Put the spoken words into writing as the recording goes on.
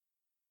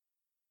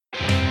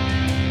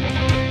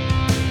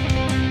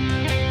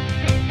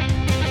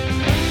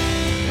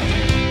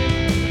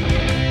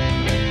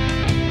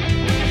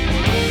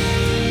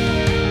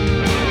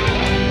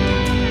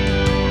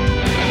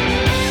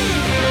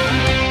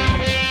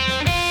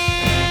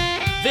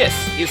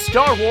This is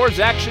Star Wars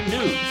Action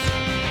News,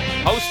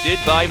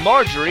 hosted by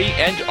Marjorie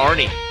and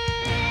Arnie,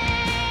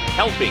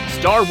 helping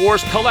Star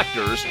Wars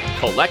collectors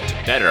collect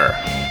better.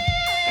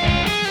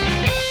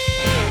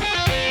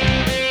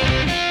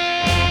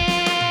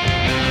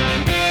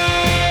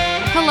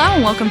 Hello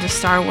and welcome to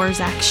Star Wars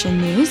Action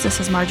News. This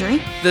is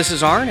Marjorie. This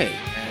is Arnie,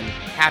 and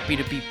happy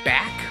to be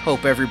back.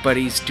 Hope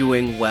everybody's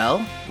doing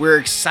well. We're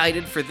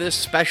excited for this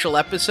special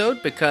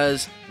episode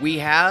because we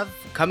have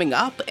coming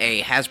up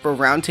a Hasbro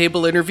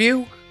Roundtable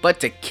interview. But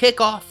to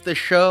kick off the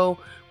show,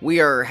 we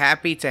are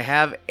happy to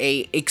have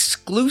a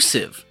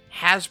exclusive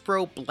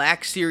Hasbro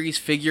Black Series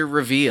figure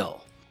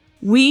reveal.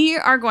 We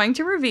are going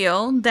to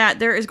reveal that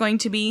there is going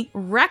to be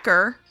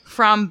Wrecker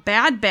from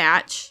Bad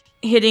Batch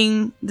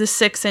hitting the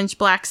 6-inch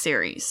Black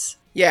Series.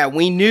 Yeah,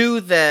 we knew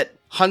that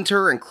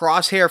Hunter and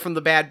Crosshair from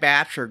the Bad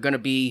Batch are going to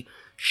be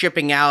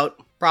shipping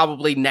out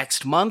probably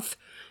next month,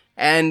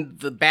 and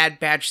the Bad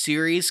Batch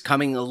series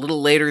coming a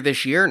little later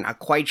this year, not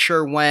quite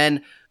sure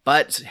when,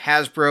 but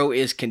Hasbro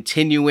is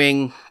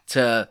continuing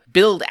to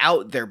build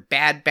out their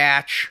Bad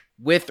Batch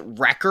with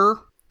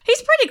Wrecker.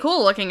 He's pretty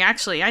cool looking,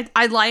 actually.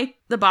 I like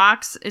the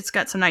box. It's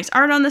got some nice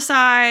art on the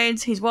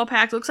sides. He's well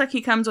packed. Looks like he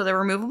comes with a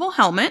removable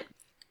helmet.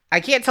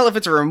 I can't tell if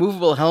it's a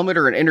removable helmet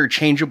or an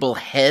interchangeable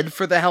head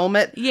for the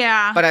helmet.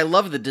 Yeah. But I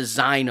love the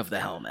design of the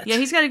helmet. Yeah,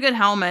 he's got a good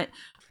helmet.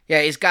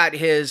 Yeah, he's got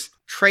his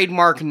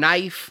trademark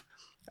knife,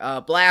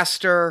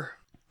 blaster,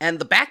 and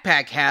the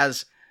backpack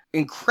has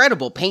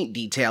incredible paint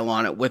detail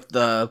on it with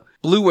the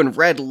blue and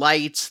red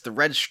lights, the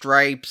red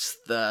stripes,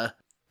 the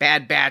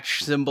Bad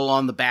Batch symbol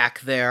on the back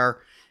there.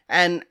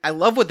 And I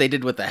love what they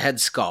did with the head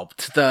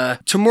sculpt.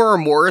 The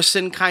Tamura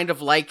Morrison kind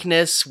of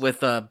likeness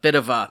with a bit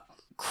of a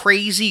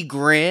crazy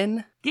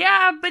grin.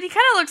 Yeah, but he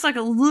kind of looks like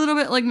a little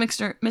bit like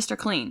Mr.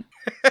 Clean.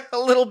 A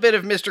little bit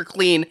of Mr.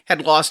 Clean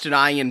had lost an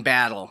eye in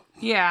battle.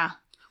 Yeah.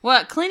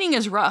 Well, cleaning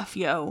is rough,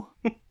 yo.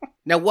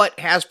 Now, what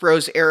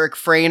Hasbro's Eric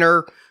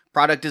Frainer,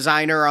 product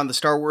designer on the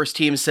Star Wars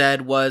team,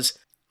 said was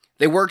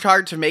they worked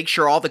hard to make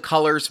sure all the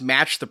colors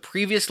match the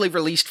previously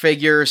released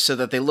figures so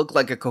that they look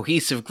like a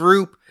cohesive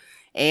group.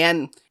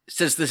 And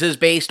since this is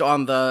based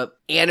on the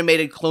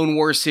animated Clone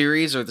Wars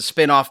series or the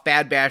spin-off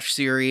Bad Batch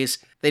series,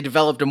 they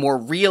developed a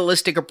more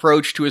realistic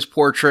approach to his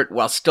portrait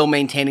while still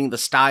maintaining the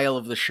style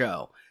of the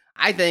show.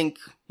 I think,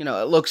 it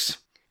looks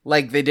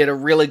like they did a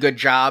really good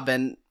job,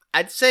 and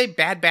I'd say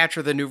Bad Batch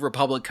are the New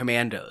Republic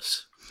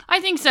Commandos. I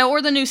think so,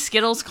 or the new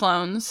Skittles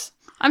clones.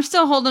 I'm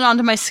still holding on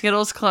to my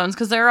Skittles clones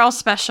because they're all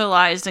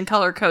specialized and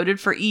color-coded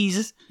for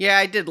ease. Yeah,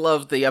 I did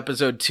love the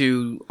Episode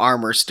 2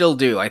 armor, still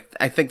do. I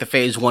think the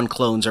Phase 1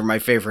 clones are my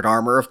favorite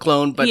armor of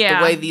clone, but the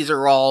way these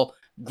are all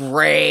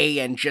gray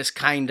and just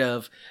kind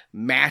of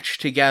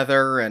matched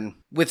together, and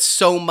with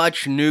so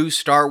much new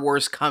Star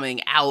Wars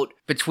coming out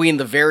between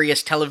the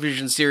various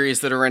television series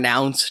that are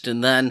announced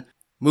and then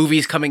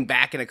movies coming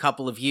back in a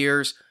couple of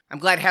years, I'm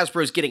glad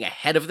Hasbro's getting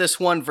ahead of this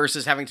one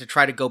versus having to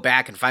try to go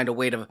back and find a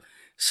way to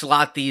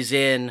slot these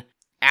in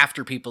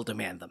after people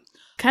demand them.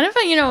 Kind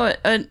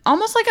of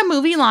almost like a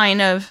movie line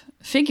of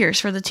figures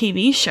for the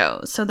TV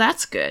show, so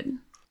that's good.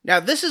 Now,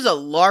 this is a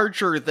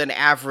larger than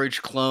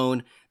average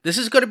clone. This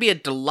is going to be a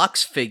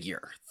deluxe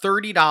figure,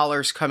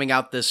 $30 coming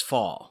out this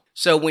fall.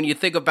 So when you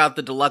think about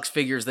the deluxe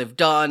figures they've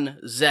done,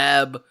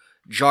 Zeb,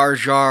 Jar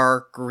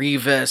Jar,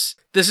 Grievous,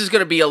 this is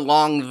going to be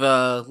along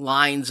the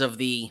lines of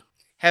the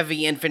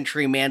heavy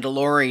infantry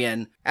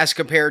Mandalorian as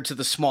compared to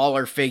the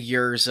smaller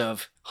figures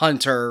of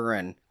Hunter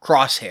and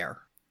Crosshair.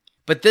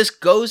 But this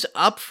goes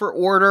up for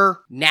order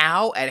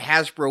now at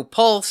Hasbro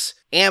Pulse,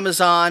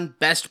 Amazon,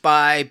 Best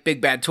Buy,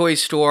 Big Bad Toy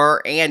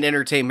Store, and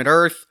Entertainment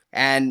Earth,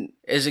 and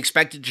is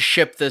expected to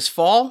ship this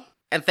fall.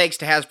 And thanks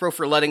to Hasbro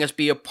for letting us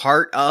be a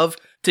part of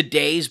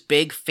today's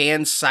big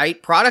fan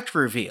site product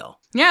reveal.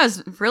 Yeah,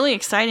 it's really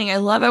exciting. I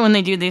love it when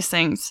they do these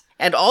things.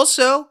 And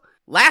also,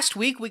 last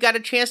week we got a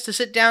chance to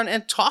sit down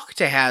and talk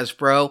to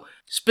Hasbro,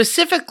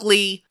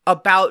 specifically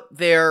about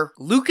their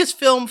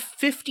Lucasfilm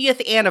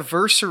 50th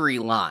anniversary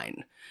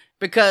line.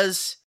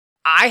 Because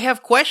I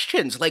have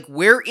questions, like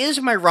where is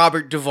my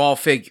Robert Duvall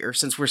figure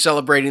since we're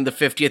celebrating the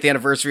 50th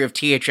anniversary of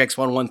THX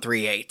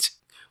 1138?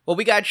 Well,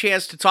 we got a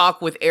chance to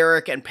talk with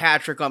Eric and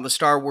Patrick on the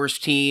Star Wars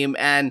team,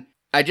 and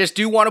I just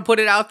do want to put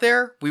it out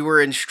there. We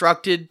were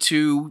instructed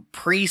to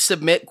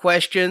pre-submit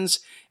questions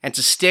and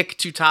to stick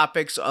to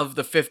topics of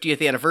the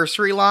 50th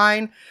anniversary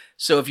line.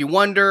 So if you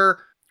wonder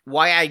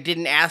why I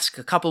didn't ask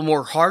a couple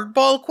more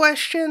hardball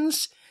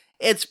questions,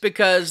 it's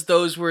because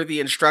those were the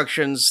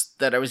instructions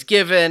that I was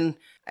given,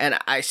 and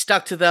I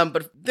stuck to them.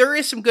 But there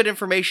is some good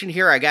information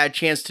here. I got a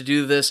chance to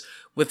do this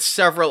with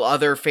several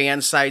other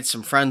fan sites,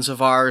 some friends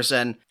of ours,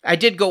 and I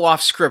did go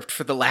off script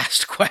for the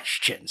last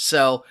question.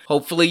 So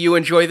hopefully you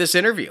enjoy this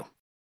interview.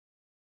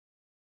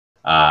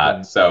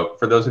 So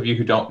for those of you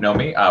who don't know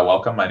me,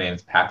 welcome. My name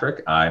is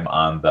Patrick. I'm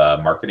on the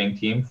marketing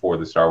team for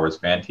the Star Wars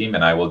fan team,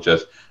 and I will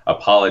just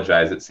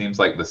apologize. It seems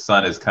like the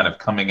sun is kind of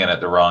coming in at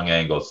the wrong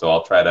angle, so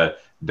I'll try to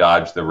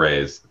dodge the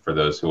rays for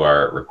those who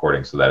are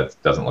recording so that it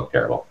doesn't look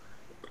terrible.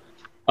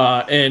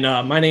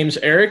 My name's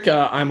Eric.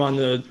 I'm on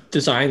the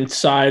design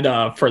side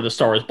for the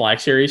Star Wars Black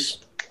Series.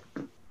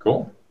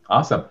 Cool.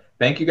 Awesome.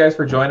 Thank you guys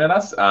for joining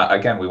us.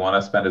 Again, we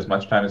want to spend as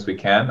much time as we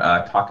can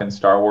talking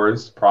Star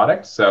Wars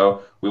products.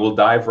 So we will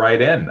dive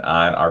right in.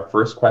 Our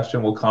first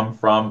question will come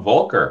from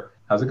Volker.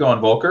 How's it going,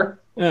 Volker?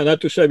 Yeah,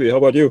 not too shabby. How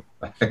about you?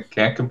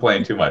 Can't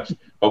complain too much.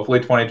 Hopefully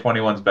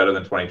 2021 is better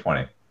than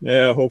 2020.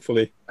 Yeah,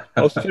 hopefully.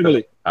 How's the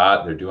family?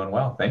 They're doing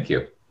well. Thank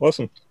you.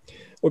 Awesome.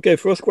 Okay,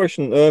 first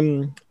question.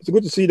 It's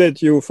good to see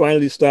that you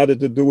finally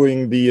started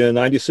doing the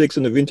 96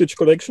 and the vintage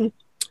collection.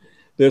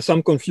 There's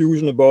some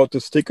confusion about the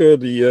sticker,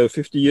 the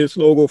 50 years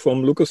logo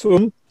from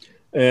Lucasfilm.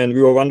 And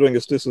we were wondering,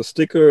 is this a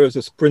sticker? Is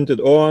this printed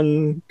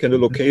on? Can the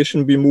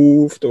location be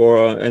moved?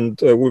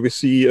 Will we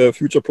see a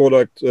future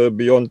product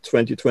beyond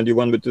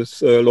 2021 with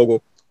this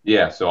logo?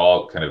 Yeah, so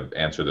I'll kind of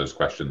answer those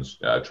questions,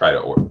 try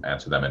to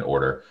answer them in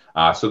order.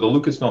 So the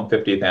Lucasfilm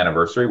 50th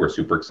anniversary, we're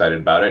super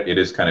excited about it. It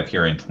is kind of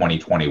here in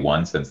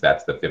 2021 since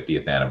that's the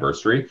 50th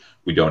anniversary.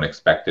 We don't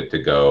expect it to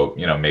go,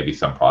 maybe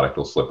some product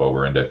will slip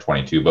over into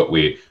 22, but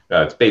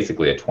it's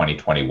basically a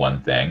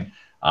 2021 thing.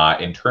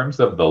 In terms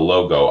of the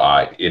logo,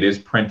 it is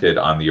printed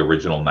on the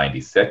original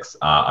 96.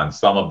 On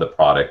some of the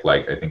product,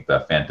 like I think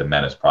the Phantom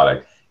Menace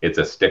product, it's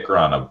a sticker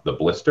on the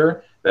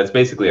blister. That's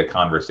basically a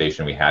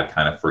conversation we had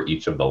kind of for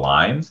each of the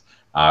lines.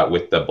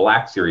 With the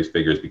Black Series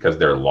figures, because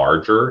they're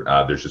larger,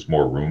 there's just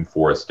more room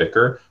for a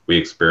sticker. We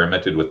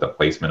experimented with the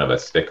placement of a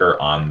sticker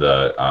on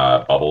the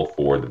bubble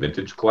for the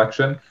vintage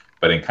collection,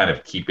 but in kind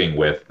of keeping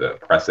with the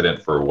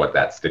precedent for what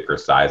that sticker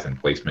size and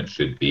placement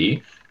should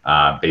be.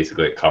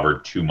 Basically, it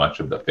covered too much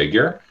of the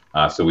figure.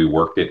 So we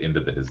worked it into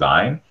the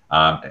design.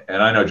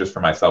 And I know just for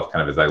myself,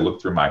 kind of as I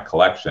look through my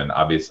collection,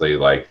 obviously,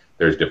 like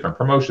there's different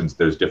promotions,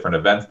 there's different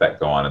events that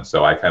go on. And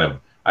so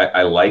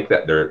I like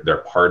that they're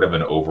part of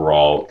an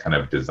overall kind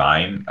of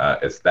design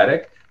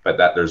aesthetic, but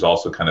that there's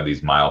also kind of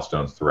these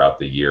milestones throughout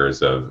the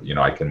years of,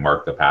 I can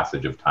mark the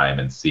passage of time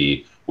and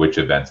see which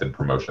events and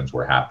promotions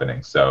were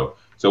happening. So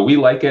we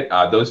like it.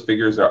 Those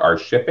figures are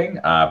shipping,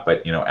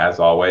 but, as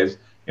always,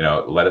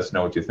 let us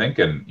know what you think,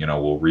 and,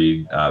 we'll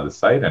read the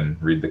site and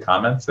read the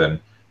comments and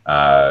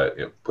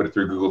put it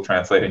through Google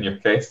Translate in your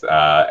case.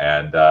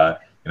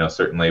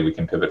 Certainly we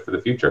can pivot for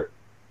the future.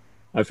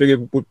 I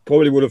think it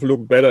probably would have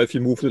looked better if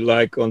you moved it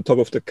like on top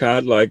of the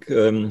card, like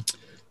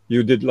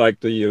you did like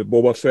the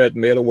Boba Fett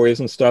mailaways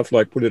and stuff,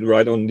 like put it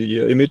right on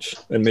the image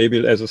and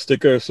maybe as a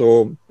sticker,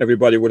 so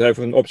everybody would have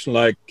an option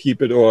like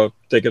keep it or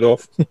take it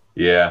off.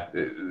 Yeah.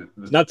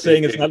 Not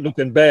saying it's not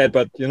looking bad,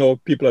 but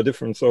people are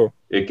different, so.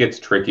 It gets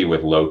tricky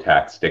with low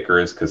tax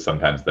stickers because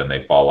sometimes then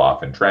they fall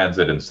off in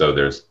transit, and so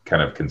there's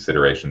kind of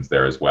considerations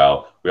there as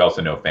well. We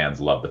also know fans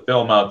love the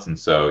film outs, and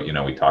so,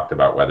 we talked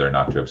about whether or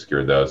not to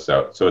obscure those,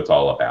 so it's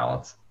all a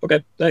balance.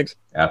 Okay, thanks.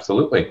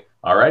 Absolutely.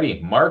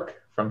 Alrighty,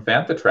 Mark from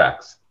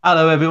Fantatrax.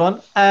 Hello,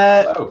 everyone.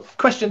 Hello.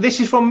 Question. This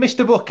is from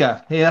Mr.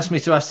 Booker. He asked me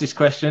to ask this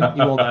question.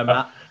 You all know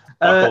that.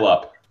 Buckle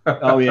up.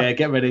 Oh, yeah.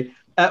 Get ready.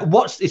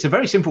 It's a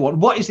very simple one.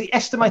 What is the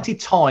estimated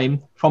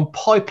time from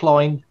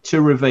pipeline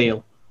to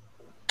reveal?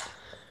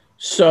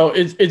 So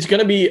it's going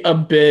to be a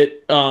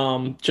bit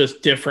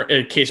just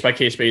different,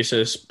 case-by-case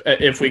basis.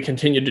 If we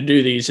continue to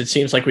do these, it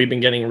seems like we've been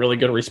getting really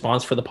good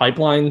response for the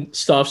pipeline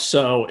stuff.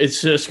 So it's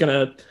just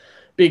going to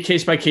be a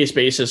case-by-case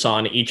basis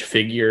on each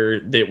figure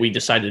that we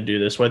decide to do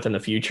this with in the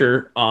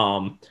future.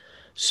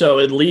 So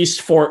at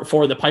least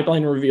for the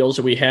pipeline reveals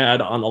that we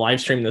had on the live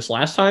stream this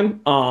last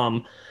time,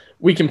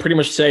 we can pretty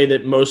much say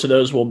that most of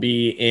those will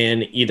be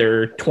in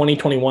either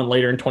 2021,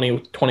 later in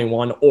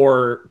 2021,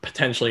 or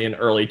potentially in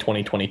early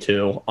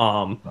 2022.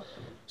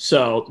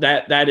 So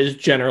that is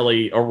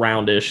generally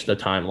around-ish the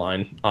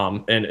timeline,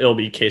 and it'll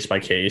be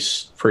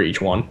case-by-case for each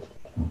one.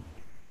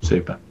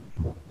 Super.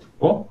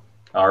 Cool.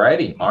 All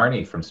righty,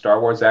 Arnie from Star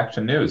Wars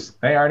Action News.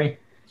 Hey, Arnie.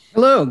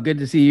 Hello, good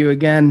to see you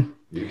again.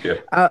 You too.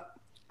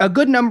 A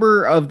good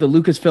number of the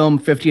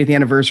Lucasfilm 50th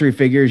anniversary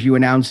figures you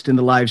announced in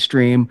the live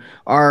stream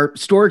are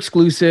store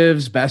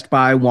exclusives, Best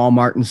Buy,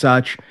 Walmart, and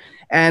such.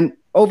 And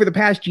over the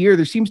past year,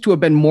 there seems to have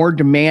been more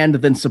demand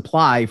than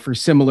supply for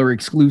similar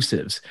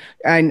exclusives.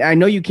 And I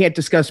know you can't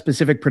discuss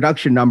specific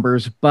production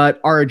numbers,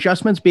 but are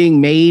adjustments being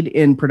made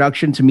in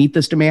production to meet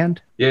this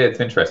demand? Yeah, it's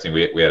interesting.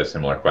 We had a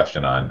similar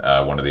question on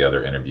one of the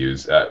other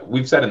interviews.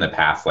 We've said in the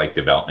past, like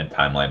development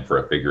timeline for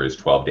a figure is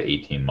 12 to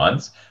 18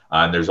 months.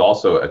 And there's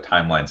also a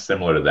timeline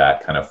similar to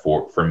that kind of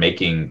for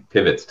making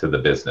pivots to the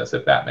business,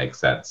 if that makes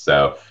sense.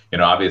 So,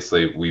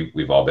 obviously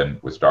we've all been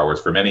with Star Wars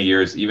for many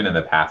years, even in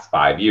the past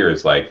 5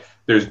 years, like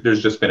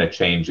there's just been a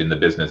change in the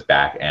business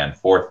back and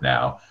forth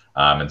now.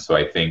 And so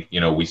I think,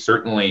 we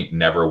certainly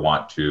never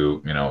want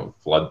to,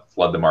 flood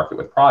the market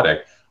with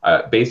product.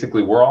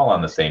 Basically, we're all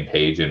on the same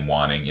page in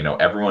wanting,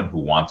 everyone who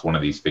wants one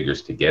of these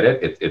figures to get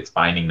it. It's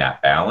finding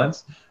that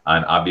balance.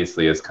 And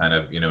obviously, as kind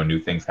of, new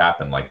things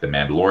happen, like the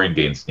Mandalorian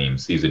games Steam,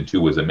 season 2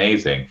 was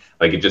amazing.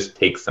 Like, it just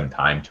takes some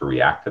time to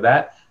react to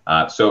that.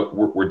 So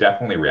we're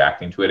definitely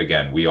reacting to it.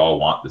 Again, we all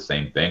want the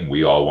same thing.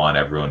 We all want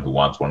everyone who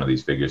wants one of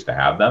these figures to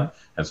have them.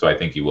 And so I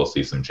think you will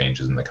see some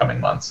changes in the coming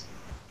months.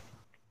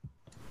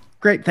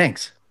 Great,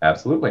 thanks.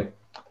 Absolutely.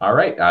 All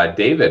right,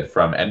 David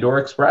from Endor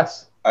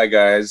Express. Hi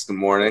guys, good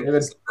morning.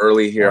 It's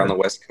early here on the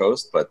West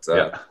Coast, but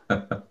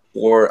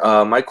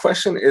my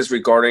question is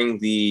regarding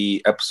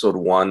the Episode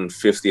 1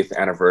 50th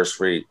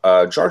anniversary.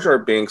 Jar Jar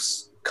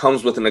Binks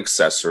comes with an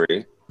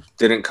accessory.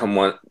 Didn't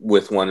come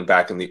with one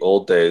back in the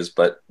old days,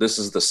 but this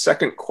is the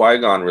second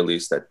Qui-Gon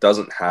release that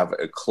doesn't have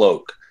a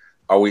cloak.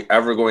 Are we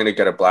ever going to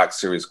get a Black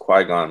Series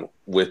Qui-Gon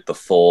with the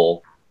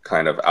full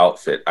kind of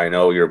outfit? I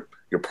know you're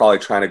probably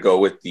trying to go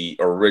with the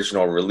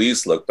original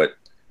release look, but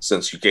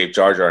since you gave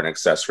Jar Jar an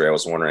accessory, I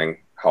was wondering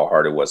how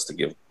hard it was to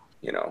give,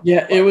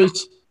 Yeah, it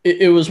was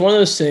one of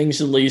those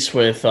things, at least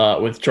with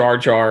Jar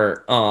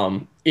Jar.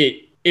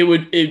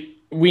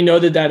 We know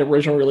that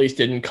original release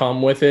didn't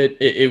come with it.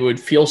 It would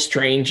feel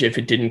strange if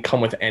it didn't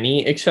come with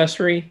any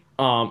accessory.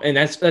 And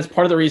that's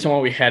part of the reason why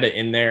we had it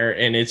in there.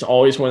 And it's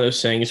always one of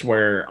those things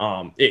where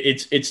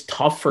it's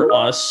tough for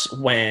us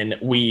when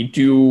we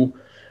do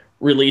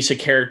release a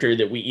character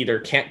that we either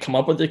can't come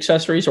up with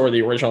accessories or the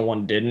original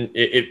one didn't.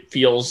 It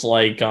feels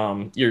like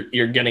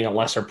you're getting a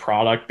lesser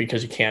product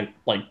because you can't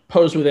like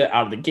pose with it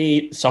out of the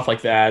gate, stuff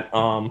like that.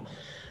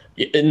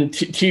 And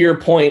to your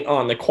point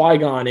on the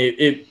Qui-Gon,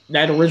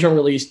 that original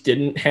release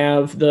didn't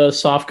have the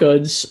soft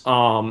goods.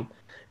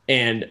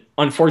 And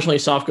unfortunately,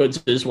 soft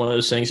goods is one of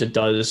those things that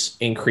does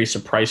increase the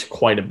price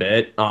quite a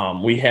bit.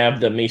 We have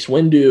the Mace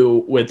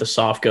Windu with the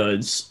soft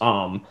goods,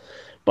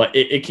 but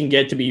it can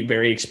get to be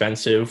very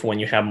expensive when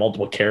you have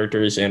multiple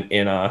characters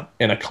in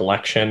a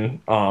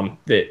collection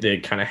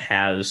that kind of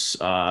has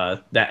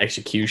that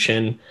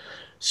execution.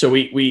 So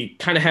we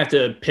kind of have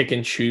to pick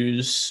and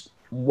choose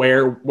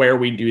where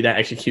we do that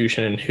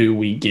execution and who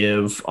we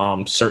give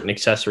certain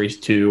accessories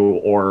to,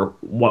 or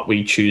what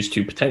we choose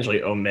to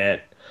potentially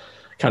omit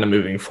kind of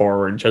moving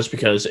forward, just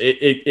because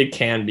it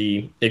can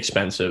be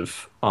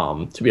expensive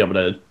to be able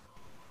to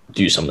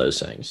do some of those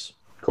things.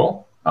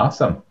 Cool.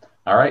 Awesome.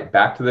 All right,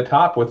 back to the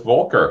top with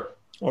Volker.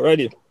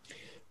 Alrighty,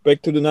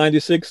 back to the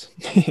 96.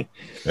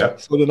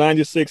 Yep. So the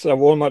 96 are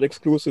Walmart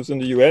exclusives in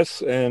the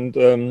US, and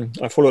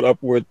I followed up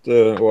with,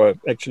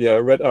 I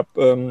read up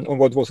on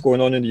what was going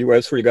on in the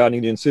US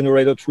regarding the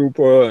Incinerator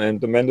Trooper and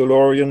the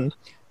Mandalorian.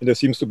 And there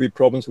seems to be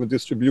problems with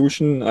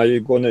distribution. Are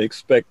you going to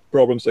expect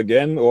problems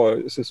again, or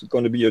is this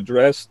going to be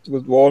addressed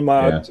with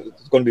Walmart? Yeah.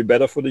 It's going to be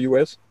better for the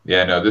US?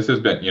 Yeah, no, this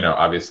has been,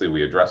 obviously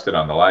we addressed it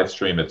on the live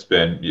stream. It's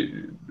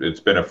been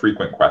a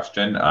frequent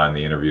question on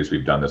the interviews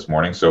we've done this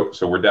morning. So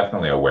we're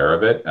definitely aware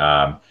of it.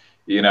 I'll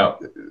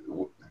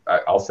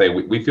say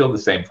we feel the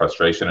same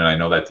frustration, and I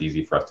know that's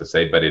easy for us to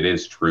say, but it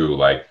is true.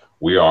 Like,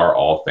 we are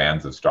all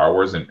fans of Star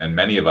Wars, and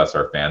many of us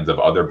are fans of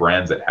other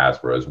brands at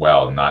Hasbro as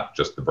well, not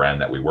just the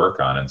brand that we work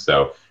on. And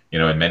so,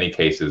 in many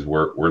cases,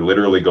 we're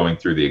literally going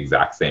through the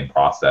exact same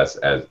process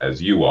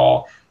as you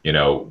all,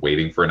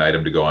 waiting for an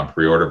item to go on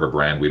pre-order of a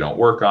brand we don't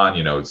work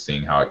on,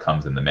 seeing how it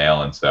comes in the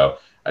mail. And so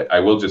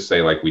I will just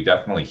say, like, we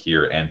definitely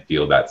hear and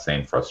feel that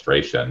same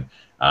frustration.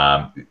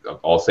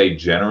 I'll say,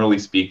 generally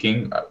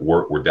speaking,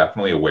 we're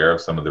definitely aware of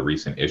some of the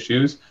recent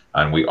issues,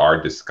 and we are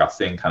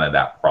discussing kind of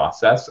that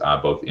process,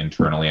 both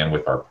internally and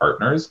with our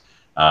partners.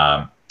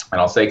 And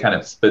I'll say kind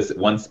of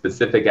one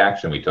specific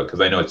action we took, because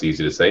I know it's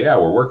easy to say, yeah,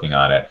 we're working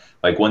on it.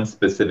 Like, one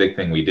specific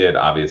thing we did,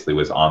 obviously,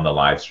 was on the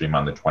live stream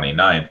on the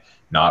 29th.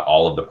 Not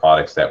all of the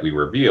products that we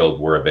revealed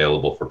were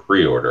available for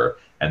pre-order.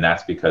 And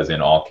that's because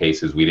in all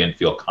cases, we didn't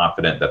feel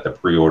confident that the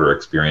pre-order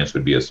experience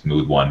would be a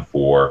smooth one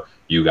for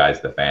you guys,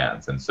 the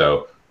fans. And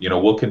so,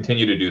 we'll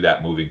continue to do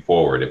that moving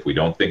forward. If we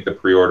don't think the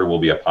pre-order will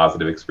be a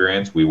positive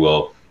experience, we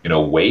will,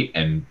 wait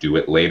and do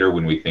it later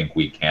when we think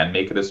we can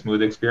make it a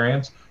smooth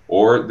experience.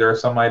 Or there are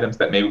some items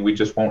that maybe we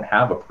just won't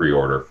have a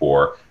pre-order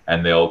for,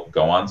 and they'll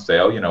go on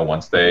sale,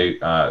 once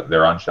their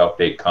on-shelf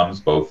date comes,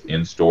 both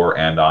in store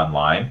and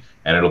online,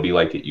 and it'll be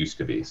like it used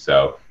to be.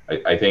 So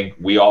I think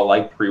we all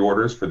like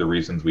pre-orders for the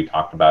reasons we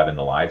talked about in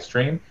the live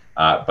stream.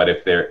 But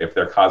if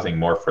they're causing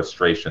more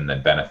frustration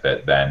than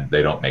benefit, then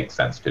they don't make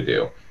sense to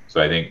do.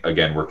 So I think,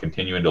 again, we're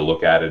continuing to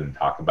look at it and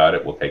talk about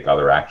it. We'll take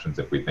other actions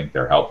if we think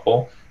they're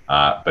helpful.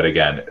 But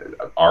again,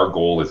 our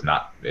goal is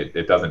not,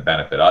 it doesn't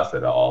benefit us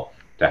at all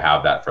to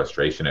have that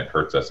frustration. It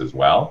hurts us as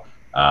well.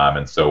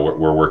 And so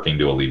we're working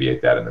to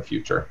alleviate that in the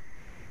future.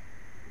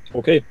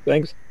 Okay,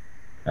 thanks.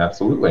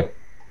 Absolutely.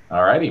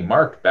 All righty,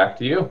 Mark, back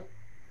to you.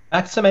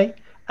 Back to me.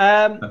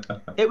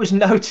 It was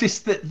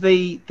noticed that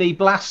the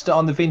blaster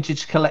on the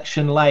Vintage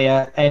Collection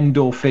Leia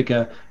Endor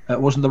figure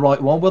wasn't the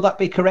right one. Will that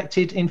be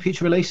corrected in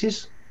future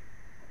releases?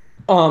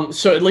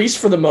 So at least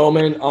for the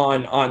moment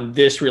on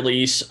this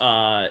release,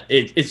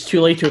 it's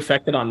too late to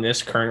affect it on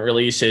this current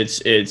release.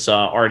 It's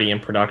already in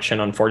production,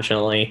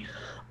 unfortunately.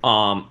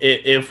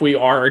 If we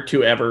are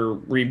to ever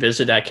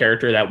revisit that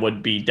character, that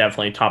would be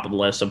definitely top of the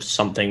list of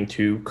something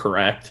to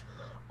correct.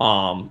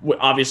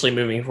 Obviously,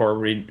 moving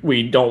forward,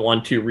 we don't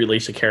want to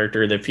release a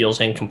character that feels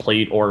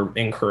incomplete or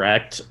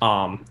incorrect,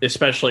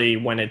 especially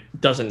when it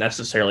doesn't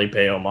necessarily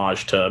pay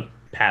homage to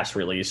past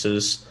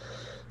releases.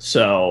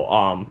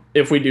 So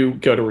if we do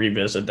go to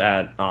revisit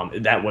that,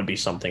 that would be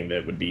something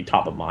that would be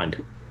top of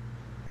mind.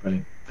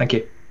 Brilliant. Thank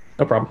you.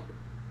 No problem.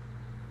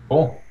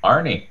 Cool.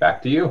 Arnie,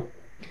 back to you.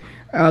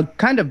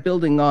 Kind of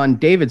building on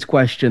David's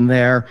question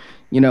there,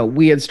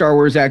 we at Star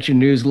Wars Action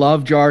News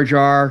love Jar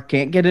Jar,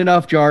 can't get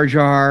enough Jar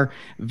Jar,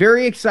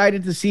 very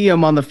excited to see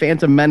him on the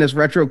Phantom Menace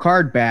retro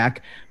card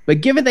back.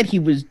 But given that he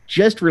was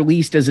just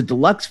released as a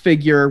deluxe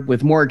figure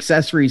with more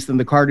accessories than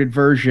the carded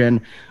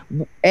version,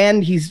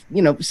 and he's,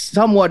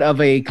 somewhat of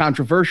a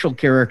controversial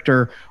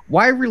character,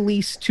 why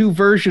release two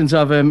versions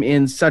of him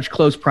in such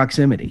close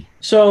proximity?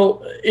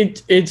 So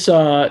it's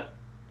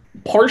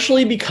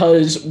partially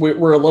because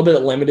we're a little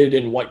bit limited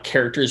in what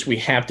characters we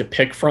have to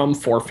pick from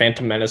for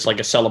Phantom Menace, like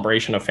a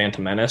celebration of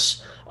Phantom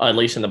Menace, at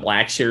least in the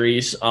Black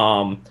Series.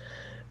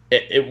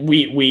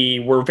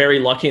 We were very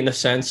lucky in the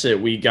sense that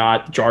we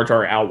got Jar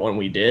Jar out when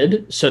we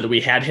did, so that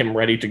we had him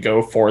ready to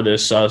go for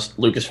this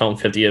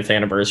Lucasfilm 50th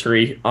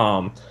anniversary.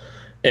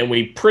 And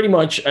we pretty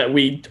much,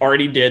 we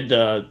already did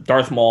the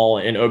Darth Maul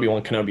and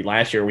Obi-Wan Kenobi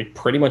last year. We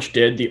pretty much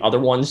did the other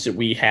ones that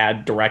we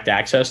had direct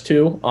access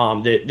to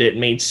that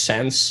made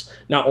sense,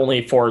 not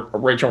only for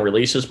original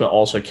releases, but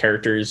also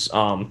characters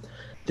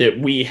that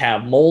we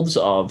have molds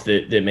of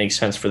that make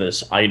sense for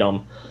this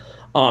item.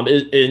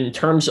 In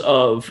terms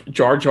of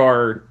Jar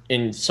Jar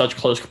in such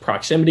close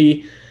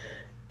proximity,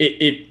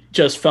 it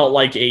just felt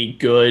like a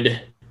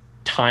good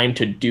time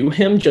to do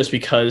him, just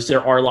because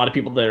there are a lot of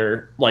people that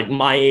are like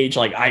my age.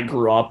 Like, I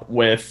grew up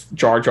with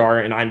Jar Jar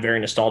and I'm very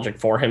nostalgic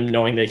for him,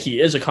 knowing that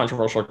he is a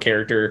controversial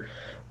character.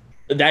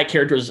 That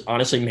character is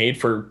honestly made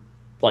for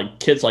like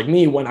kids like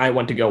me. When I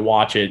went to go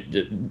watch it,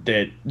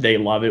 that they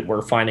love it.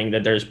 We're finding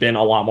that there's been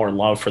a lot more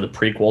love for the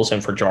prequels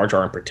and for Jar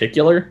Jar in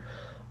particular.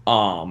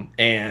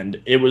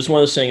 And it was one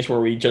of those things where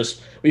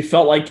we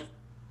felt like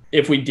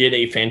if we did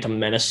a Phantom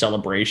Menace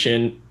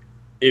celebration,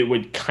 it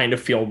would kind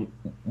of feel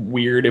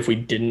weird if we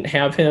didn't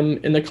have him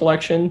in the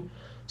collection.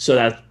 So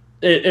that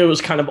it was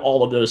kind of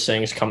all of those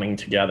things coming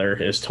together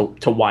as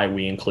to why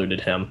we included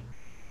him.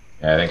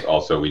 Yeah, I think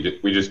also we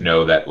just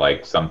know that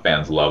like some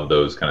fans love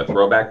those kind of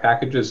throwback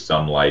packages,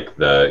 some like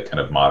the kind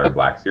of modern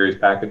Black Series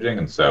packaging,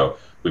 and so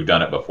we've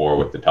done it before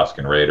with the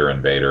Tusken Raider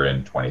and Vader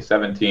in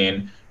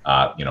 2017.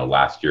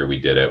 Last year we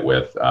did it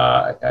with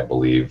I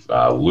believe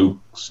Luke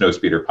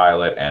Snowspeeder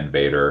Pilot and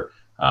Vader.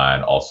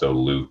 And also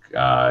Luke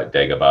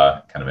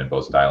Dagobah, kind of in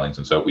both stylings.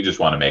 And so we just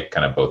want to make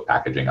kind of both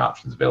packaging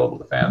options available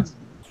to fans.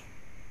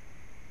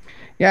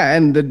 Yeah,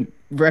 and the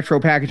retro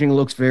packaging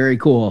looks very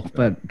cool,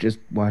 but just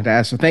wanted to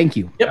ask, so thank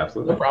you. Yep,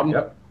 absolutely. No problem.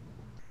 Yep.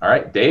 All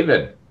right,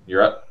 David,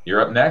 you're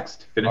up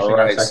next, finishing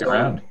our second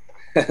round.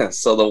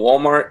 So the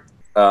Walmart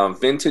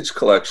Vintage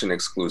Collection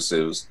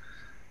exclusives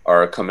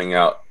are coming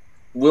out.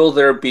 Will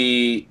there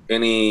be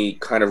any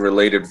kind of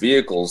related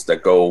vehicles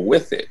that go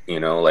with it?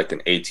 Like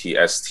an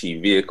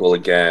AT-ST vehicle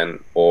again,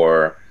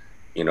 or,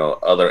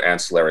 other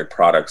ancillary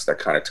products that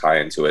kind of tie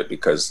into it?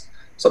 Because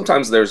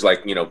sometimes there's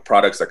like,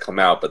 products that come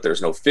out, but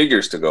there's no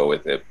figures to go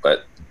with it.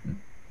 But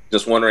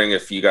just wondering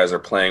if you guys are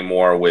playing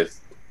more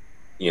with,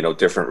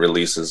 different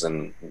releases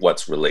and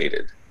what's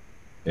related.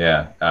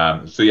 Yeah.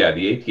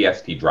 The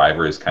AT-ST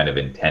driver is kind of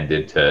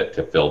intended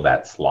to fill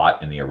that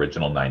slot in the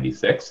original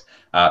 96.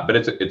 But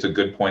it's a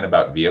good point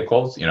about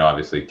vehicles.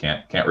 Obviously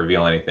can't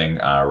reveal anything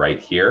right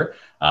here.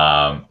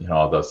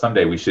 Although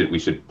someday we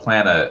should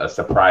plan a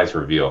surprise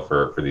reveal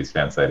for these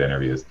fan site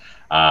interviews.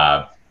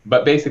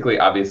 But basically,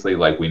 obviously,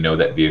 like we know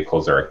that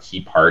vehicles are a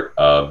key part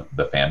of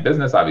the fan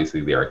business.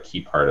 Obviously, they are a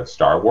key part of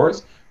Star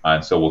Wars,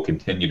 and so we'll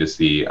continue to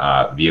see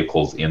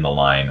vehicles in the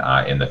line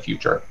in the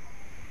future.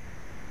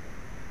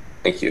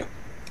 Thank you.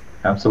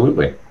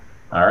 Absolutely.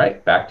 All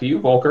right, back to you,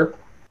 Volker.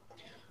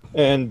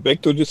 And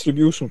back to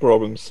distribution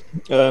problems.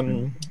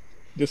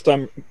 This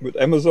time with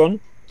Amazon.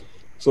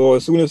 So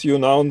as soon as you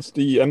announced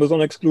the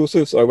Amazon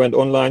exclusives, I went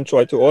online,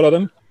 tried to order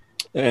them.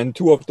 And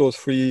 2 of those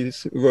 3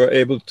 were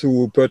able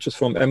to purchase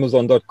from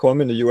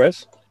Amazon.com in the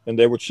US, and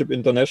they would ship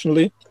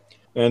internationally.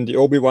 And the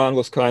Obi-Wan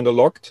was kind of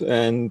locked.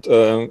 And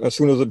as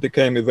soon as it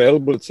became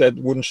available, it said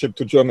it wouldn't ship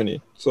to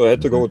Germany. So I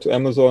had to go to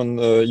Amazon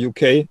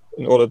UK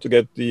in order to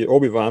get the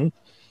Obi-Wan.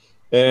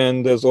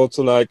 And there's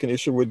also like an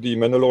issue with the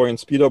Mandalorian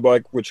speeder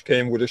bike, which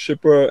came with a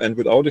shipper and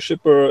without a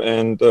shipper.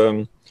 And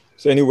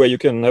so anyway, you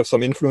can have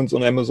some influence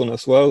on Amazon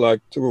as well, like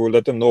to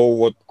let them know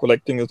what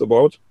collecting is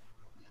about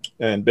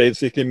and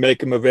basically make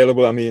them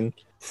available. I mean,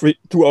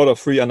 2 out of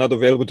 3 are not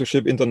available to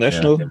ship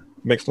international. Yeah.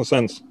 Makes no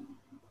sense.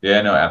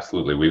 Yeah, no,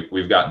 absolutely.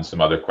 We've gotten some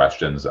other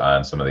questions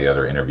on some of the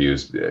other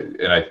interviews,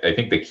 and I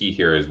think the key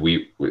here is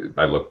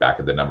I look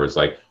back at the numbers,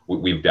 like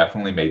we've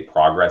definitely made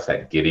progress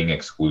at getting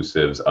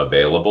exclusives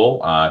available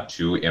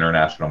to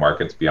international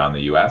markets beyond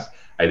the US.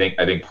 I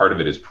think part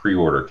of it is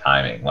pre-order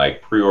timing.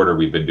 Like pre-order,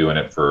 we've been doing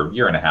it for a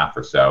year and a half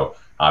or so,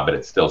 but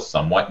it's still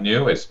somewhat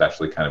new,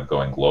 especially kind of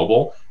going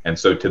global. And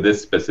so to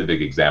this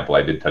specific example,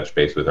 I did touch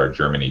base with our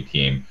Germany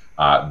team.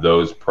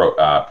 Those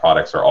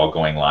products are all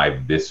going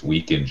live this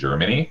week in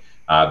Germany.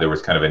 There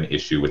was kind of an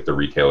issue with the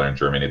retailer in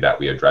Germany that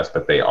we addressed,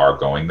 but they are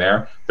going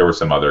there. There were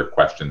some other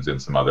questions in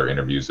some other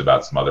interviews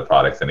about some other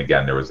products, and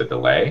again, there was a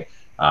delay.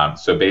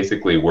 So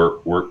basically,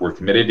 we're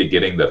committed to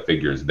getting the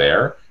figures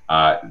there.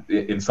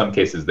 In some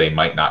cases, they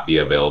might not be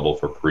available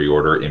for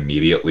pre-order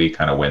immediately,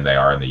 kind of when they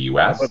are in the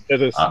U.S. But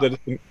that is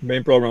the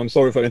main problem. I'm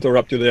sorry if I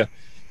interrupt you there.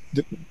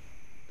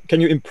 Can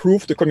you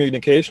improve the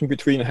communication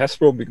between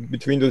Hasbro,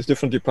 between those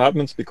different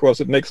departments? Because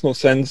it makes no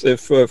sense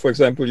if, for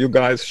example, you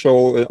guys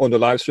show on the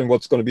live stream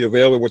what's going to be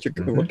available,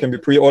 what can be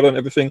pre-ordered and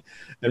everything,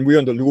 and we're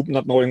on the loop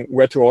not knowing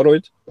where to order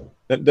it.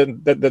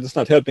 Then that is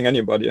not helping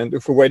anybody. And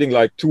if we're waiting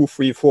like 2,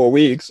 3, 4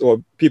 weeks,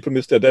 or people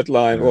miss their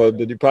deadline, or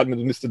the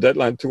department missed the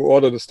deadline to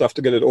order the stuff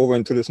to get it over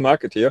into this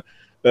market here,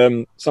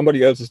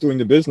 somebody else is doing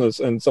the business,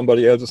 and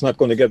somebody else is not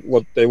going to get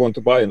what they want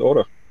to buy and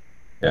order.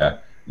 Yeah.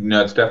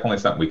 No, it's definitely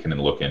something we can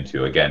look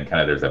into. Again,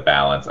 kind of there's a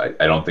balance. I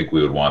don't think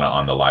we would want to,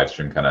 on the live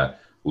stream, kind of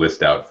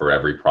list out for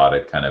every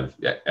product, kind of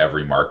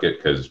every market,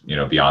 because,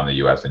 beyond the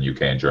US and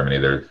UK and Germany,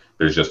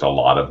 there's just a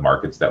lot of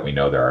markets that we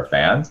know there are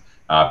fans.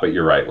 But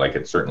you're right, like,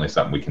 it's certainly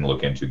something we can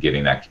look into,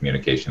 getting that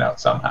communication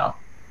out somehow.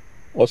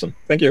 Awesome.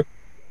 Thank you.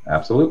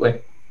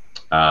 Absolutely.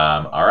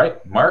 All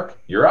right, Mark,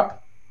 you're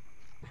up.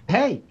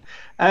 Hey,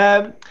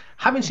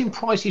 having seen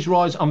prices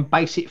rise on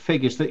basic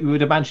figures that you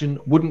would imagine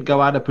wouldn't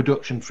go out of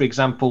production, for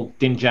example,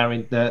 Din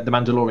Djarin, the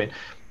Mandalorian,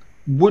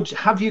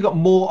 have you got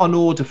more on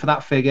order for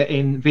that figure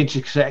in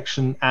Vintage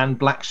Collection and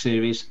Black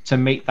Series to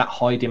meet that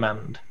high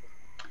demand?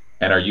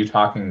 And are you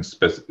talking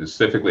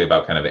specifically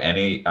about kind of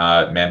any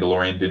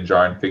Mandalorian Din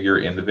Djarin figure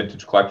in the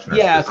Vintage Collection?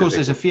 Yeah, of course,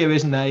 there's a few,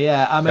 isn't there?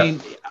 Yeah, I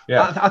mean,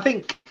 yeah. I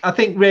think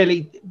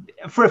really,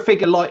 for a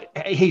figure like,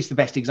 he's the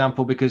best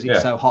example because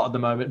it's so hot at the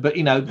moment. But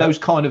those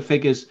kind of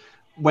figures,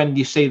 when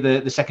you see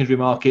the secondary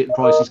market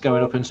prices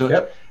going up and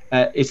such,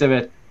 is there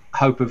a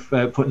hope of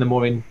putting them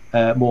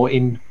more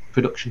in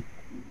production?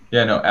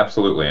 Yeah, no,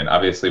 absolutely. And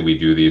obviously we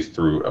do these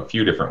through a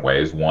few different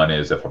ways. One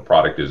is if a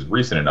product is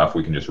recent enough,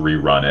 we can just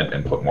rerun it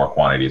and put more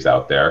quantities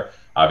out there.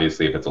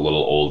 Obviously, if it's a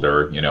little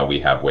older, we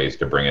have ways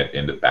to bring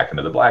it back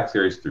into the Black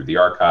Series through the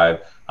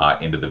archive,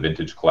 into the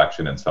Vintage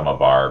Collection and some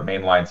of our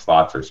mainline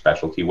slots or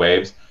specialty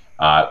waves.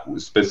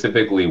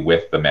 Specifically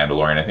with the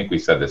Mandalorian, I think we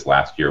said this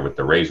last year with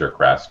the Razor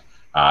Crest.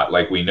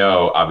 Like we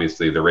know,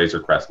 obviously, the Razor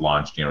Crest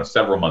launched,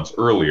 several months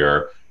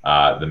earlier.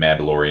 The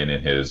Mandalorian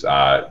in his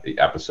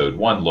episode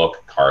 1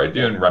 look, Cara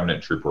Dune,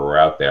 Remnant Trooper were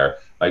out there.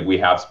 Like, we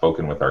have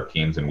spoken with our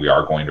teams, and we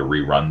are going to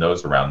rerun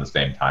those around the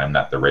same time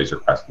that the Razor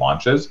Crest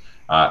launches.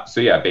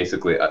 So yeah,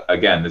 basically,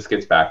 again, this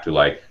gets back to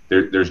like,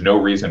 there's no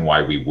reason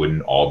why we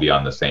wouldn't all be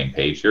on the same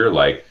page here.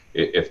 Like,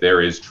 if there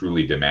is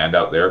truly demand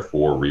out there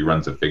for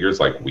reruns of figures,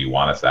 like, we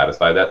want to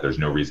satisfy that. There's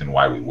no reason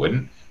why we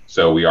wouldn't.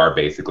 So we are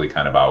basically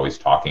kind of always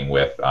talking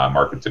with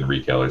markets and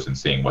retailers and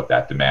seeing what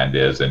that demand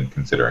is and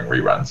considering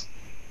reruns.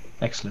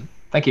 Excellent.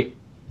 Thank you.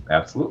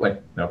 Absolutely.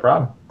 No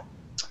problem.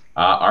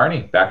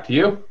 Arnie, back to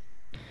you.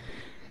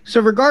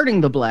 So regarding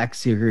the Black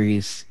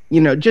Series,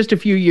 just a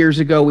few years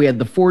ago, we had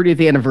the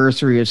 40th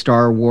anniversary of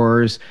Star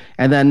Wars,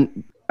 and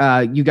then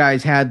you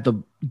guys had the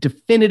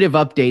definitive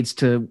updates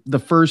to the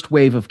first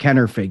wave of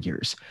Kenner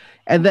figures.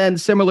 And then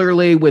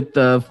similarly with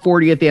the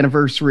 40th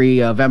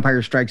anniversary of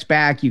Empire Strikes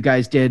Back, you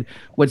guys did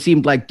what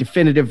seemed like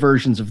definitive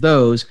versions of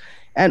those.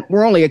 And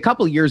we're only a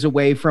couple years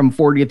away from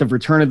 40th of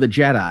Return of the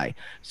Jedi.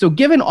 So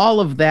given all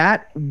of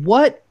that,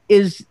 what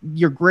is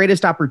your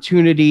greatest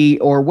opportunity,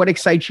 or what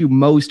excites you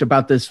most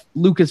about this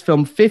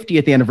Lucasfilm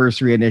 50th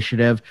anniversary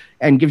initiative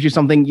and gives you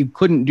something you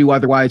couldn't do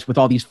otherwise with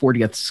all these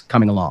 40ths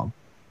coming along?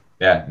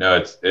 Yeah,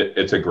 no,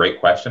 it's a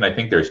great question. I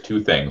think there's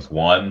two things.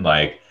 One,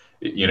 like,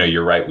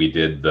 you're right. We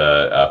did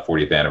the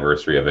 40th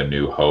anniversary of A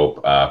New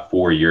Hope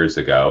 4 years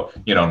ago,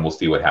 and we'll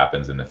see what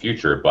happens in the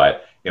future.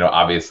 But,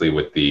 obviously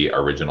with the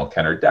original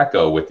Kenner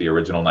Deco, with the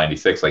original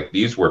 96, like,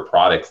 these were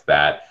products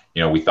that,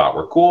 we thought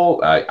were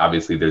cool.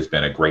 Obviously, there's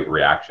been a great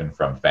reaction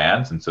from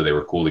fans, and so they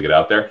were cool to get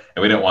out there.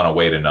 And we didn't want to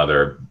wait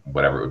another,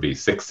 whatever it would be,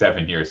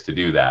 6-7 years to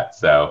do that.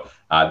 So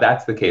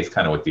that's the case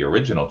kind of with the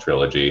original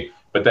trilogy.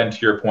 But then to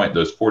your point,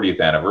 those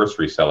 40th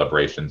anniversary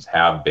celebrations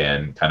have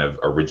been kind of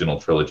original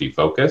trilogy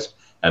focused.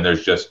 And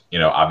there's just,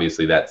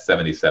 obviously that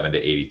 77 to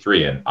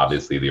 83, and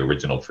obviously the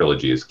original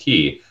trilogy is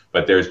key,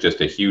 but there's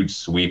just a huge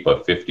sweep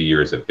of 50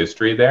 years of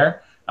history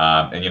there.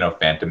 And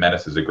Phantom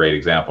Menace is a great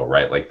example,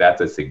 right? Like, that's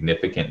a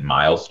significant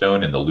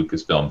milestone in the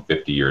Lucasfilm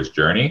 50 years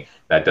journey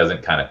that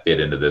doesn't kind of fit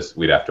into this.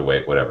 We'd have to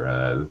wait,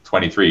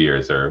 23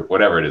 years or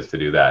whatever it is to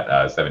do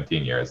that,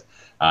 17 years.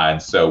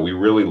 And so we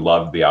really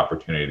loved the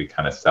opportunity to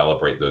kind of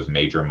celebrate those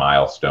major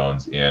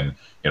milestones in,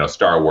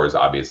 Star Wars,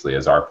 obviously,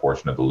 as our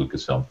portion of the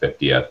Lucasfilm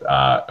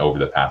 50th over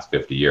the past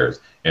 50 years,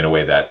 in a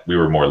way that we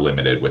were more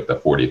limited with the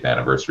 40th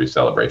anniversary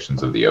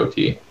celebrations of the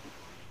OT.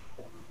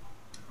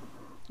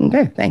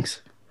 Okay,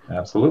 thanks.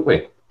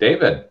 Absolutely.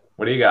 David,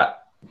 what do you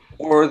got?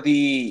 For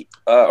the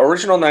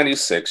original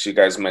 96, you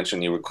guys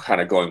mentioned you were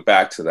kind of going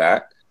back to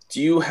that.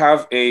 Do you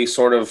have a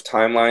sort of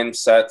timeline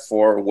set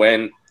for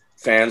when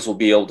fans will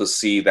be able to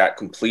see that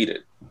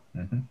completed?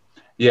 Mm-hmm.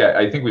 Yeah,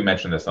 I think we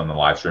mentioned this on the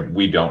live stream.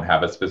 We don't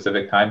have a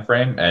specific time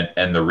frame,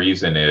 and the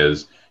reason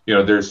is,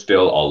 there's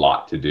still a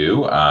lot to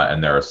do,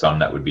 and there are some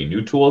that would be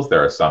new tools.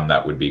 There are some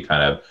that would be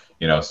kind of,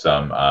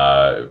 some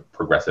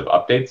progressive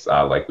updates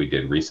like we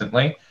did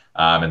recently.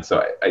 And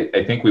so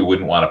I think we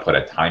wouldn't want to put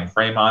a time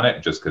frame on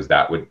it, just because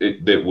that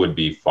would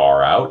be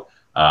far out.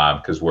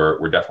 Because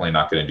we're definitely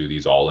not going to do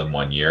these all in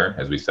 1 year,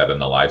 as we said in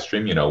the live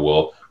stream.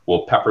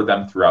 We'll pepper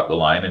them throughout the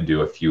line and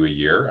do a few a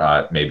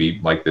year,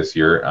 maybe like this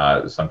year,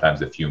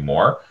 sometimes a few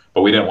more.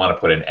 But we didn't want to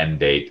put an end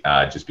date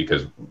just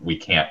because we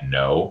can't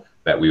know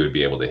that we would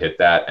be able to hit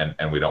that,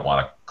 and we don't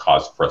want to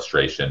cause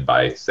frustration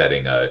by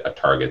setting a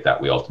target that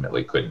we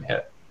ultimately couldn't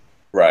hit.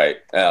 Right.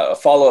 A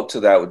follow-up to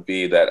that would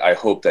be that I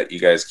hope that you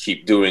guys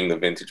keep doing the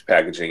vintage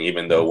packaging,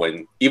 even though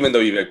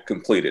you've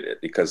completed it,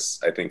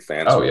 because I think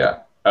fans.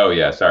 Oh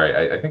yeah.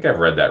 Sorry, I think I've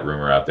read that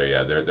rumor out there.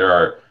 Yeah, there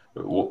are.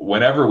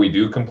 Whenever we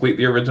do complete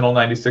the original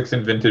 96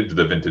 in vintage,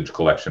 the vintage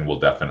collection will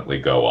definitely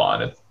go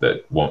on.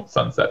 That won't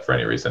sunset for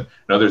any reason.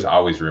 No, there's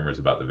always rumors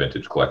about the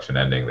vintage collection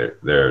ending.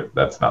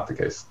 That's not the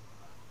case.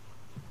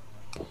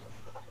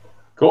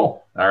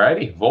 Cool. All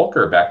righty,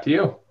 Volker, back to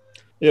you.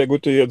 Yeah,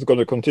 good to hear it's going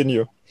to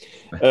continue.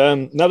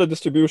 Another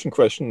distribution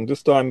question,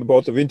 this time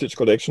about the vintage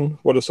collection.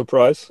 What a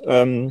surprise.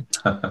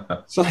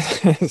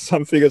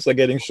 Some figures are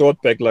getting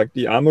short back, like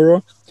the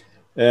Armorer.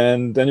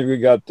 And then we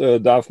got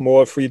Darth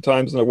Maul 3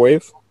 times in a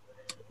wave.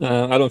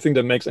 I don't think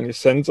that makes any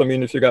sense. I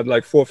mean, if you got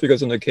like 4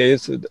 figures in a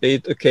case,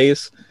 8 a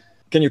case,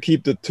 can you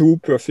keep the 2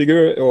 per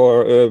figure,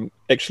 or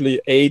actually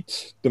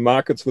 8 the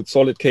markets with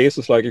solid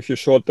cases? Like if you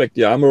short back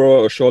the Armorer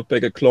or short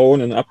back a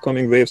clone in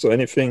upcoming waves or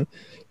anything,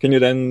 can you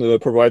then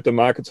provide the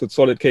markets with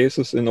solid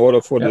cases in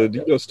order for the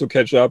dealers to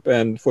catch up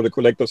and for the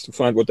collectors to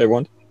find what they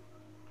want?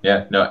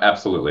 Yeah, no,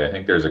 absolutely. I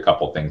think there's a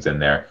couple things in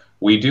there.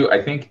 We do.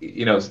 I think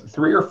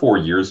 3 or 4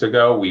 years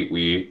ago,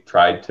 we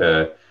tried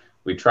to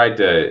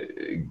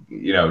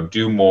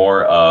do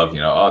more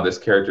of this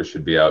character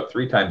should be out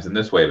 3 times in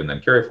this wave and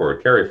then carry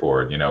forward.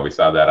 We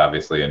saw that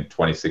obviously in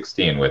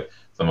 2016 with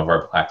some of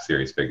our Black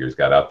Series figures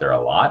got out there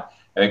a lot.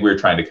 I think we were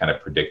trying to kind of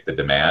predict the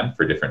demand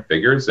for different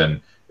figures, and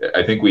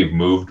I think we've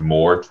moved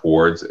more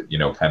towards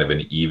kind of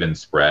an even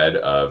spread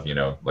of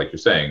like you're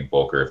saying,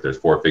 Volker, if there's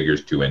 4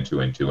 figures, 2 in,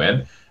 2 in, 2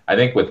 in. I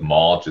think with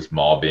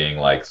Maul being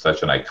like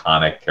such an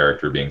iconic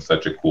character, being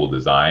such a cool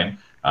design,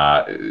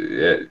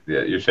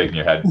 you're shaking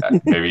your head.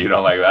 Maybe you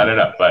don't like that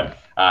enough, but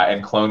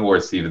and Clone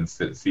Wars season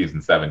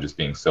 7 just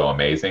being so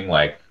amazing,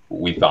 like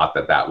we thought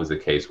that was a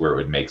case where it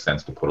would make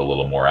sense to put a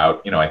little more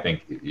out. I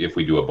think if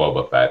we do a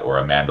Boba Fett or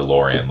a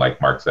Mandalorian, like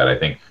Mark said, I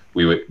think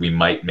we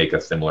might make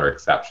a similar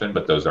exception,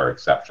 but those are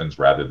exceptions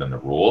rather than the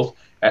rules.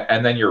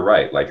 And then you're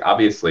right, like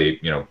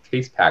obviously,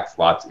 case pack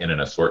slots in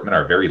an assortment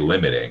are very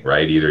limiting,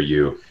 right? Either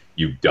you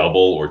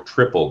double or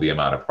triple the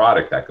amount of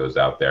product that goes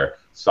out there.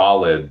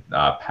 Solid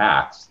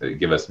packs that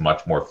give us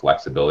much more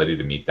flexibility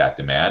to meet that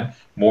demand.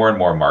 More and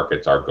more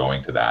markets are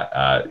going to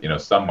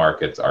that. Some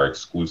markets are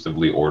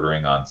exclusively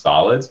ordering on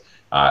solids,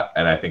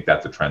 and I think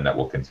that's a trend that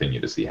we'll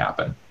continue to see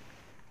happen.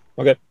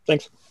 Okay,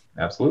 thanks.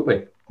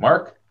 Absolutely.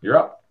 Mark, you're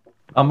up.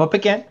 I'm up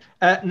again.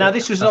 Now,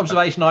 this was an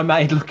observation I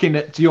made looking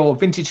at your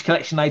Vintage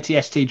Collection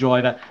ATST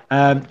driver.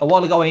 A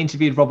while ago, I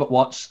interviewed Robert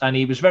Watts, and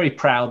he was very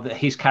proud that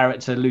his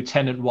character,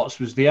 Lieutenant Watts,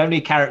 was the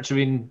only character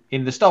in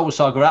the Star Wars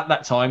saga at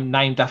that time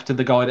named after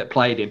the guy that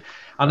played him.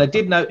 And I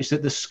did notice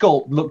that the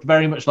sculpt looked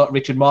very much like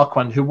Richard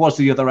Marquand, who was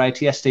the other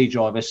ATST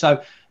driver. So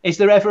is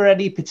there ever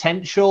any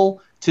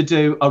potential to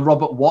do a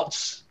Robert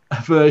Watts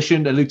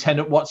version, a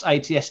Lieutenant Watts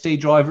ATST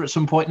driver at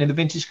some point in the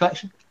Vintage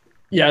Collection?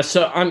 Yeah,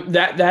 so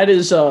that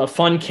is a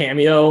fun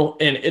cameo,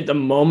 and at the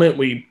moment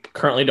we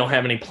currently don't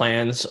have any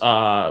plans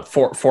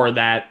for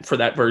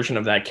that version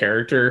of that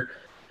character.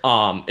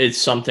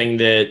 It's something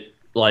that,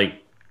 like,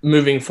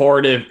 moving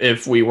forward,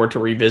 if we were to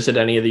revisit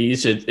any of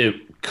these,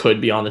 it could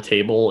be on the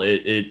table.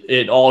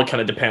 It all kind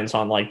of depends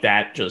on like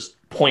that just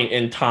point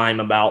in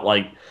time about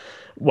like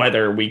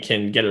whether we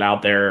can get it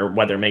out there,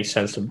 whether it makes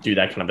sense to do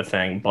that kind of a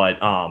thing. But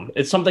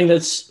it's something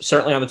that's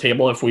certainly on the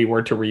table if we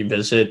were to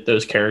revisit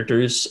those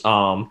characters.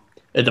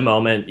 At the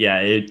moment, yeah,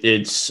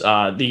 it's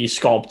the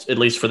sculpt, at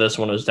least for this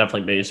one, is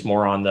definitely based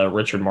more on the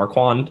Richard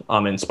Marquand.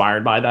 I'm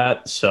inspired by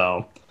that.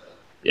 So,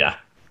 yeah.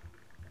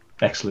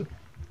 Excellent.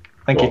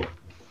 Thank you.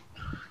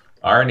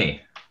 Arnie.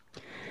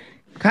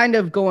 Kind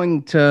of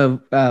going to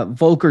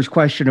Volker's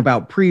question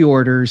about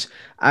pre-orders.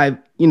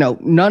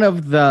 None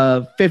of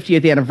the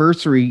 50th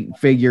anniversary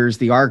figures,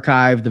 the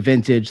archive, the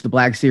vintage, the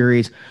Black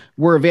Series,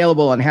 were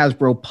available on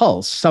Hasbro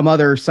Pulse. Some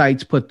other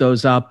sites put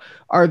those up.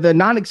 Are the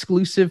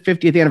non-exclusive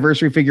 50th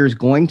anniversary figures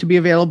going to be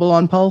available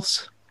on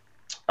Pulse?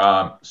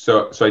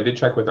 So I did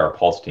check with our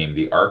Pulse team.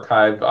 The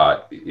archive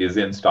is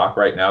in stock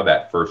right now,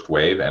 that first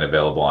wave, and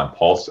available on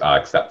Pulse,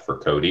 except for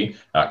Cody.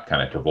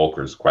 Kind of to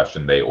Volker's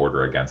question, they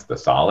order against the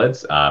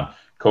solids.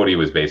 Cody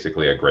was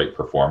basically a great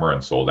performer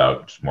and sold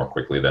out more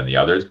quickly than the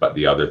others, but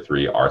the other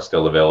 3 are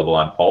still available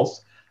on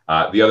Pulse.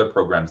 The other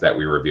programs that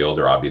we revealed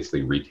are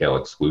obviously retail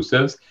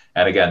exclusives.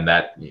 And again,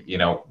 that,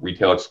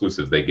 retail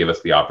exclusives, they give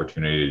us the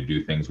opportunity to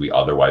do things we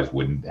otherwise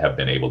wouldn't have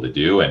been able to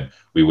do. And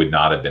we would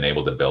not have been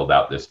able to build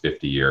out this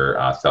 50-year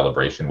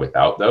celebration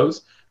without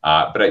those.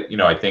 But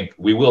I think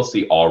we will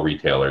see all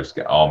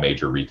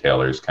major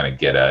retailers kind of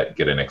get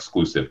an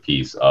exclusive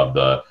piece of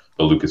the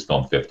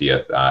Lucasfilm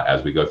 50th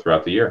as we go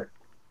throughout the year.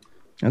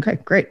 Okay,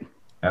 great.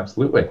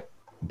 Absolutely.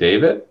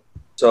 David?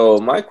 So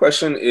my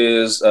question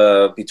is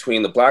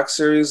between the Black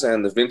Series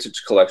and the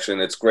Vintage Collection,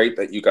 it's great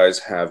that you guys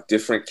have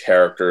different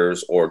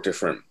characters or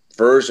different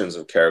versions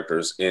of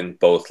characters in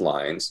both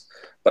lines.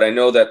 But I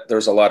know that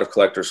there's a lot of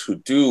collectors who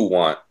do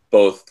want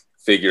both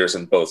figures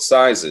in both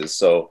sizes.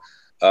 So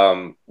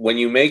when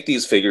you make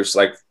these figures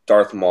like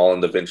Darth Maul in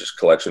the Vintage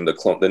Collection,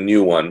 the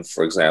new one,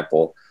 for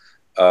example,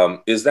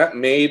 is that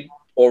made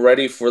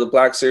already for the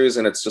Black Series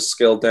and it's just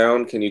scaled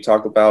down? Can you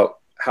talk about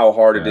how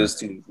hard it is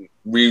to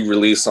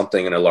re-release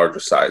something in a larger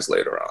size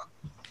later on?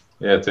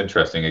 Yeah, it's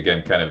interesting.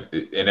 Again, kind of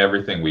in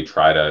everything, we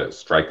try to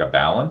strike a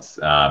balance.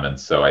 And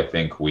so I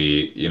think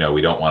we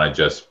don't want to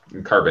just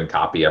carbon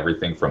copy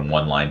everything from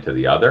one line to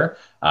the other,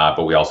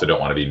 but we also don't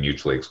want to be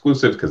mutually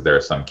exclusive because there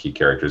are some key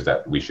characters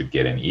that we should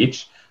get in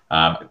each.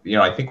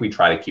 I think we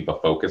try to keep a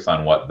focus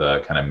on what the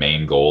kind of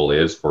main goal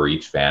is for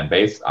each fan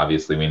base.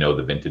 Obviously, we know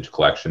the Vintage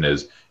Collection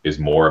is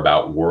more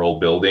about world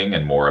building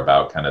and more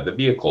about kind of the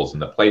vehicles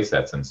and the play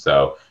sets. And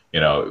so,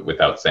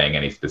 without saying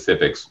any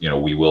specifics,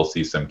 we will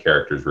see some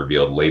characters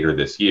revealed later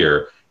this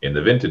year in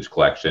the Vintage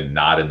Collection,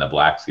 not in the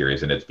Black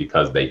Series. And it's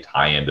because they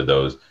tie into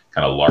those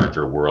kind of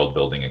larger world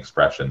building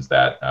expressions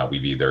that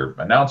we've either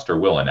announced or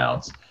will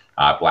announce.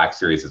 Black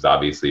Series is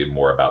obviously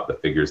more about the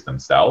figures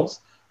themselves.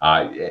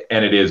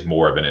 And it is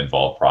more of an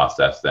involved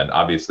process than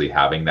obviously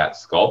having that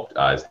sculpt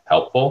is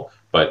helpful,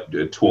 but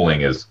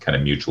tooling is kind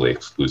of mutually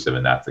exclusive,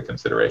 and that's a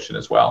consideration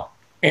as well.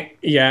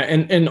 Yeah,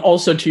 and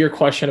also to your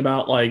question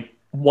about like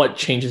what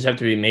changes have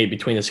to be made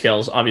between the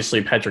scales,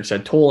 obviously Patrick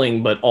said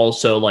tooling, but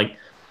also like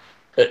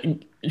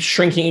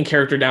shrinking a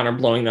character down or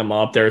blowing them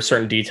up. There are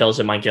certain details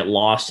that might get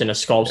lost in a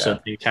sculpt, so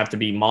things have to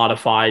be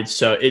modified.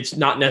 So it's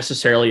not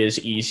necessarily as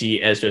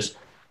easy as just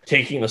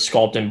taking the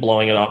sculpt and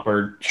blowing it up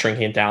or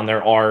shrinking it down.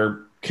 There are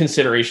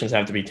considerations that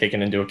have to be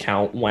taken into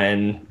account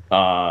when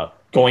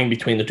going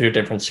between the two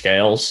different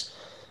scales.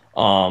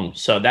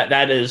 So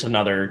that is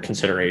another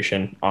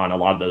consideration on a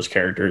lot of those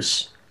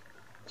characters.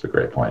 That's a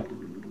great point.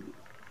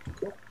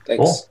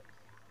 Thanks. Cool.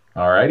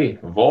 All righty.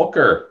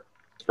 Volker,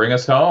 bring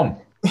us home.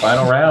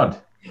 Final round.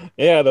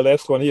 Yeah, the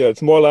last one here.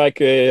 It's more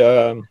like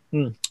a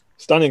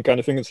stunning kind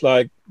of thing. It's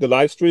like the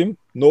live stream.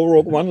 No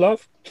Rogue One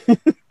love.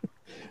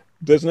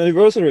 There's an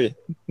anniversary.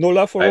 No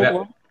love for Rogue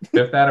One.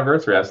 5th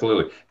anniversary,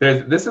 absolutely.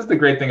 This is the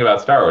great thing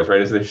about Star Wars,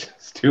 right? Is there's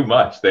just too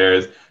much.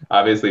 There's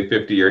obviously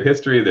 50-year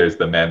history. There's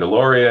the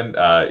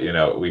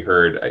Mandalorian. We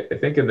heard, I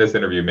think in this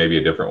interview, maybe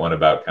a different one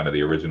about kind of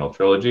the original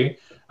trilogy.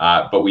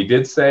 But we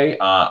did say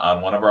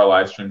on one of our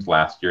live streams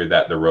last year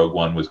that the Rogue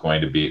One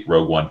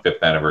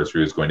 5th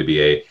anniversary was going to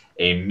be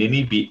a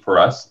mini beat for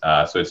us.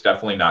 So it's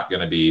definitely not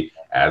going to be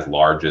as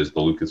large as the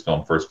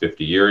Lucasfilm first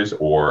 50 years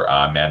or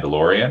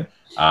Mandalorian.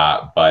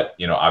 But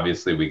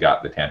obviously we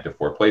got the Tantive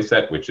 4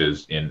 playset, which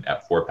is in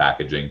F4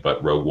 packaging,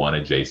 but Rogue One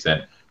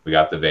adjacent. We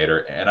got the Vader,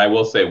 and I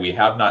will say we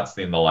have not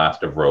seen the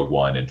last of Rogue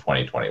One in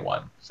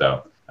 2021.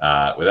 So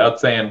without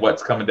saying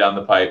what's coming down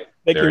the pipe,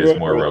 there is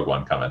more Rogue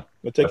One coming.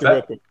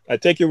 I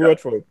take your word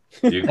for it.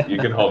 You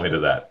can hold me to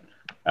that.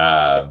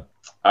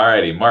 All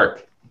righty,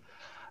 Mark.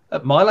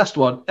 My last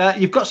one.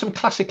 You've got some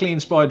classically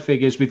inspired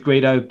figures with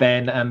Greedo,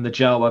 Ben, and the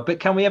Jawa, but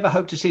can we ever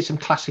hope to see some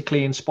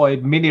classically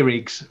inspired mini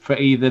rigs for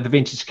either the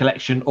Vintage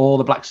Collection or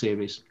the Black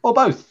Series, or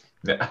both?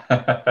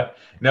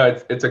 No,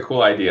 it's a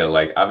cool idea.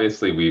 Like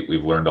obviously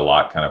we've learned a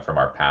lot kind of from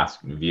our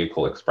past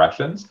vehicle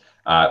expressions.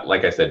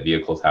 Like I said,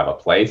 vehicles have a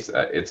place.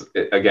 It's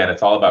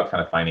all about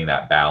kind of finding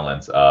that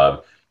balance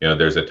of,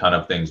 there's a ton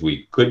of things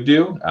we could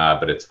do,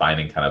 but it's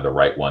finding kind of the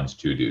right ones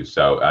to do.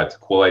 So it's a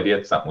cool idea.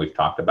 It's something we've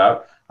talked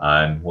about,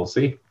 and we'll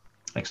see.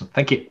 Excellent.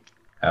 Thank you.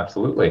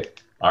 Absolutely.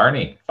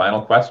 Arnie,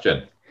 final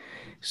question.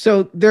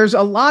 So there's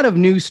a lot of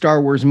new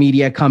Star Wars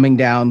media coming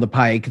down the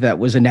pike that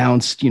was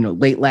announced,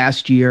 late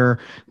last year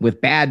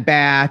with Bad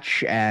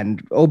Batch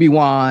and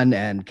Obi-Wan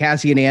and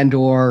Cassian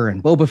Andor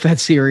and Boba Fett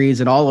series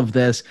and all of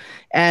this.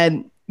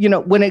 And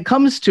when it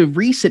comes to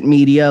recent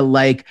media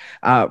like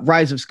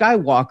Rise of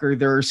Skywalker,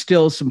 there are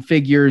still some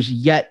figures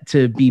yet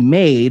to be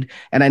made.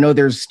 And I know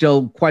there's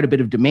still quite a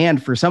bit of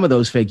demand for some of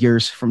those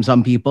figures from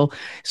some people.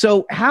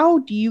 So how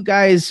do you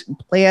guys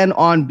plan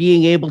on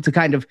being able to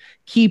kind of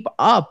keep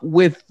up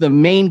with the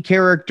main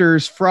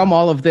characters from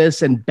all of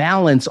this and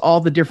balance all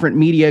the different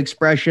media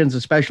expressions,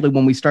 especially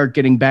when we start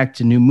getting back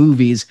to new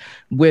movies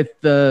with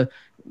the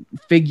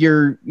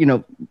figure,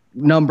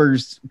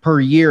 numbers per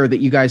year that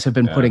you guys have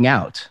been putting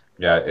out?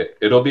 Yeah,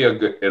 it'll be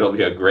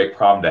a great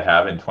problem to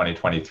have in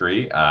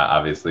 2023.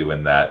 Obviously,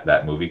 when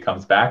that movie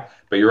comes back.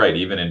 But you're right.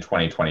 Even in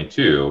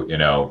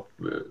 2022,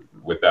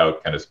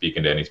 without kind of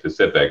speaking to any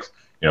specifics,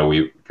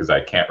 because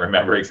I can't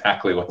remember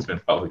exactly what's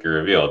been publicly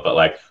revealed,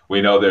 but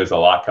we know there's a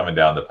lot coming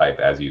down the pipe,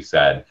 as you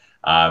said.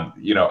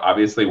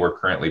 Obviously, we're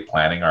currently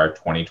planning our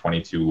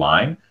 2022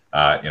 line.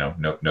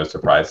 No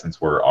surprise since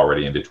we're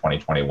already into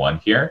 2021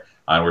 here,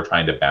 and we're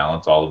trying to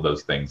balance all of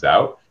those things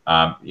out.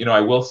 I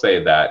will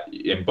say that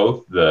in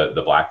both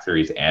the Black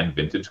Series and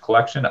Vintage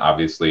Collection,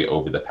 obviously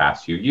over the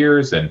past few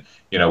years, and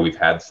we've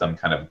had some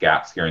kind of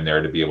gaps here and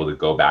there to be able to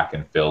go back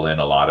and fill in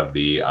a lot of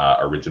the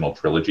original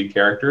trilogy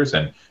characters.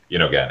 And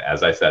again,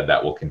 as I said,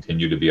 that will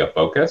continue to be a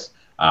focus,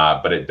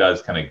 but it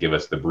does kind of give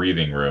us the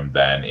breathing room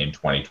then in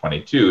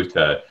 2022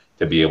 to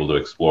be able to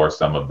explore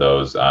some of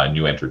those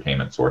new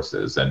entertainment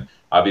sources. And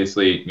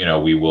obviously,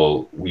 we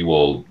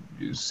will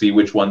see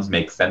which ones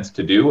make sense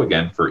to do,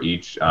 again, for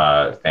each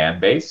fan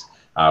base.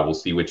 We'll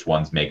see which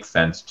ones make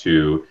sense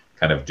to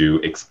kind of do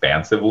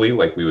expansively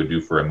like we would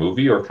do for a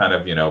movie, or kind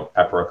of,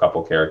 pepper a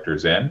couple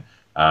characters in.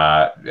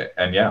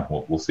 And yeah,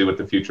 we'll see what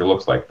the future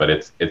looks like. But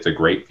it's a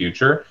great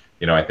future.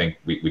 I think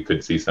we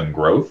could see some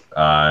growth.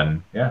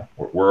 And yeah,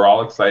 we're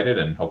all excited,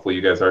 and hopefully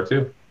you guys are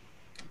too.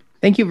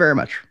 Thank you very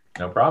much.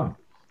 No problem.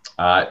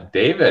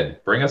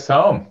 David, bring us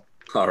home.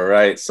 All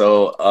right.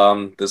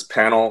 So this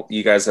panel,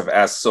 you guys have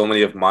asked so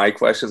many of my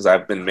questions.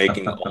 I've been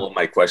making all of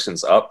my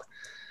questions up.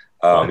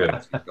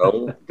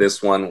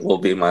 This one will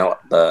be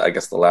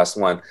the last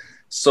one.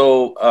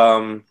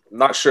 So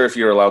not sure if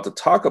you're allowed to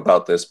talk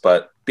about this,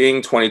 but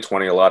being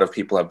 2020, a lot of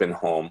people have been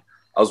home.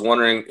 I was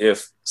wondering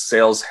if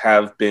sales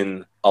have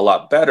been a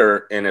lot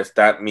better, and if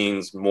that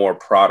means more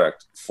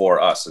product for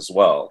us as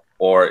well,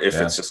 or if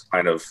it's just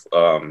kind of,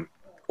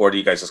 or do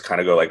you guys just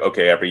kind of go like,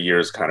 okay, every year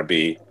is kind of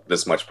be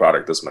this much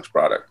product. Just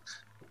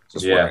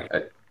wondering.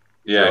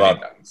 Yeah, I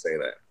can say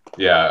that.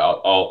 Yeah,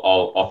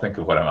 I'll think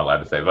of what I'm allowed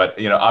to say.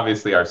 But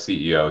obviously, our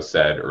CEO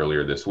said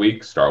earlier this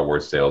week, Star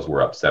Wars sales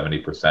were up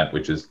 70%,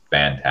 which is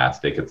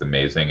fantastic. It's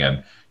amazing,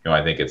 and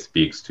I think it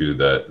speaks to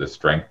the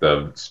strength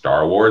of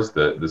Star Wars,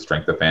 the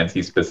strength of fans.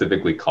 He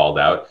specifically called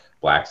out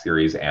Black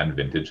Series and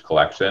Vintage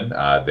Collection.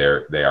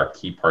 They are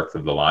key parts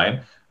of the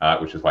line,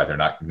 which is why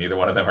neither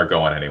one of them are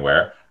going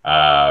anywhere.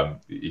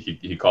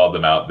 He called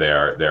them out.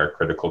 They're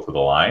critical to the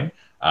line.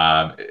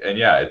 And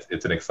yeah,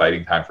 it's an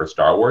exciting time for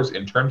Star Wars.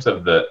 In terms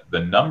of the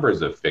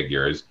numbers of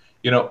figures,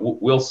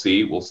 we'll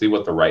see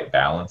what the right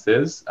balance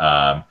is.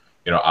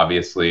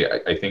 Obviously,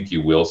 I think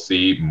you will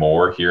see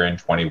more here in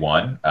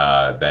 21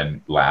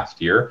 than last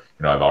year.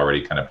 I've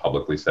already kind of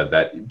publicly said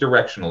that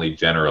directionally,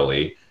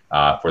 generally,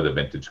 for the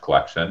Vintage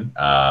Collection.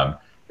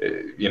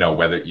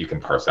 Whether you can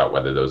parse out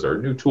whether those are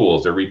new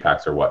tools or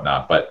repacks or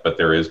whatnot, but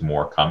there is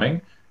more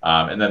coming.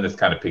 And then this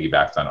kind of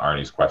piggybacks on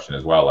Arnie's question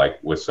as well. Like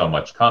with so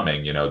much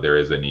coming, there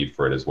is a need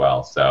for it as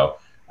well. So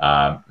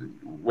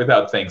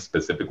without saying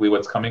specifically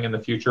what's coming in the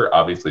future,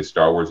 obviously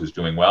Star Wars is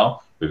doing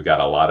well. We've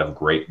got a lot of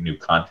great new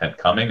content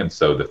coming, and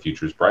so the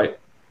future's bright.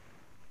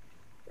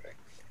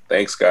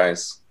 Thanks,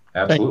 guys.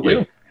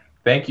 Absolutely.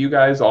 Thank you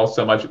guys all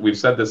so much. We've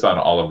said this on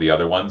all of the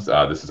other ones.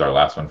 This is our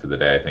last one for the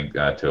day, I think,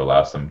 to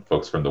allow some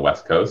folks from the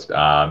West Coast,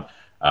 and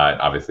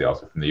obviously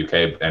also from the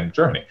UK and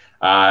Germany.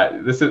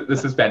 This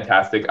is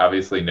fantastic.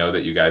 Obviously, know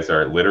that you guys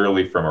are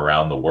literally from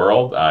around the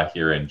world,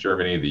 here in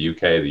Germany, the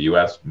UK, the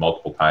US,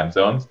 multiple time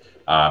zones.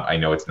 I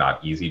know it's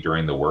not easy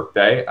during the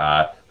workday,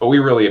 but we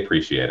really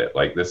appreciate it.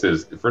 Like this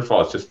is, first of all,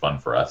 it's just fun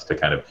for us to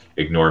kind of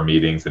ignore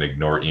meetings and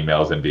ignore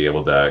emails and be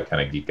able to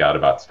kind of geek out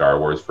about Star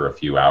Wars for a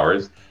few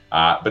hours.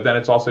 But then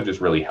it's also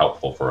just really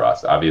helpful for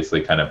us.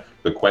 Obviously, kind of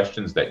the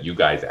questions that you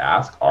guys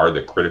ask are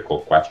the critical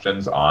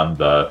questions on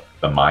the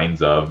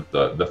minds of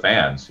the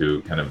fans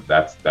who kind of,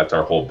 that's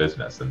our whole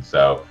business. And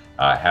so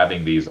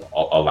having these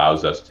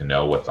allows us to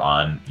know what's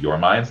on your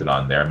minds and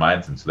on their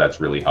minds. And so that's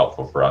really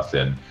helpful for us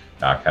in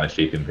kind of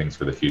shaping things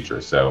for the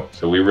future. So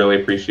we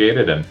really appreciate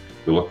it, and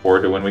we look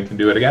forward to when we can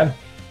do it again.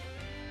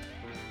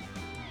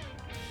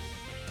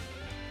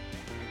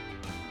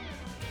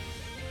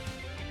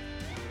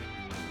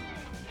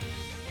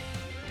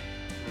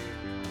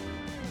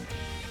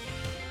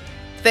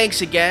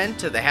 Thanks again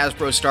to the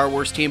Hasbro Star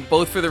Wars team,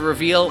 both for the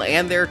reveal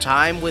and their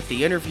time with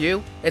the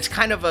interview. It's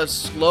kind of a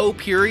slow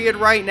period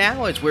right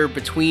now as we're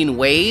between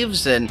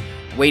waves and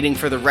waiting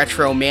for the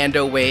retro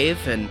Mando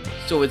wave, and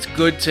so it's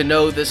good to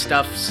know this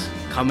stuff's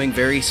coming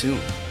very soon.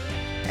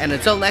 And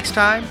until next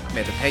time,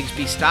 may the pegs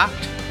be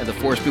stocked and the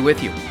Force be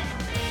with you.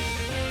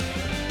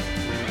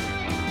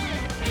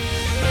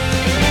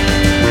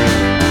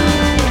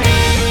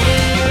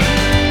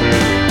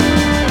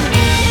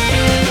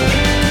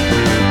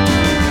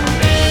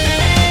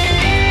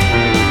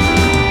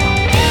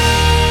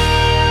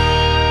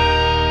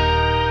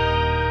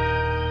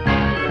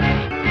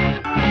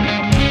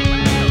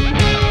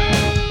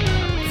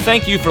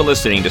 Thank you for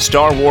listening to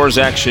Star Wars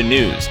Action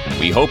News.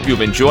 We hope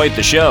you've enjoyed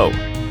the show.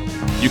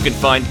 You can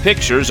find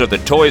pictures of the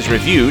toys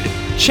reviewed,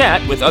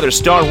 chat with other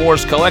Star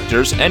Wars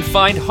collectors, and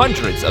find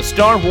hundreds of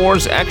Star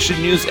Wars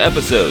Action News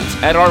episodes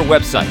at our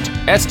website,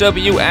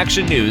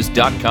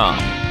 swactionnews.com.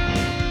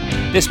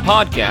 This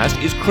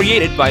podcast is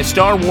created by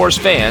Star Wars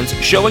fans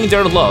showing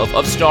their love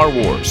of Star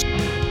Wars.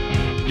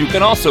 You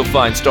can also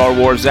find Star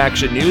Wars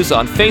Action News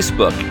on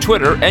Facebook,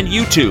 Twitter, and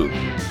YouTube.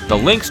 The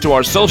links to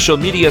our social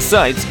media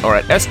sites are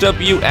at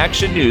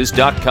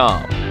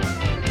swactionnews.com.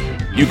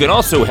 You can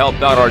also help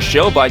out our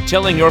show by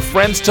telling your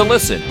friends to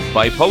listen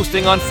by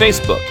posting on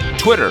Facebook,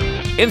 Twitter,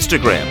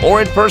 Instagram,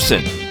 or in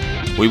person.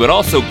 We would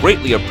also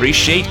greatly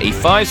appreciate a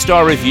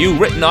 5-star review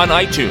written on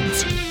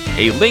iTunes.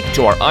 A link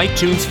to our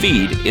iTunes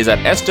feed is at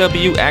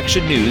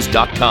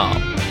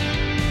swactionnews.com.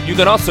 You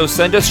can also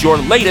send us your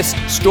latest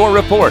store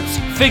reports,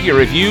 figure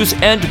reviews,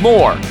 and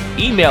more.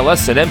 Email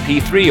us an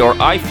MP3 or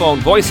iPhone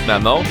voice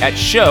memo at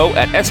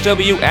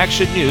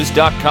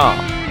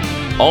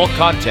show@swactionnews.com. All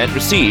content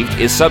received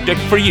is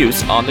subject for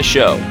use on the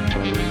show.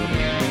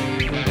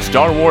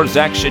 Star Wars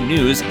Action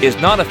News is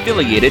not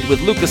affiliated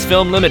with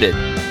Lucasfilm Limited.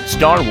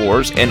 Star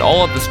Wars and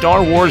all of the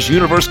Star Wars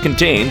universe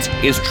contains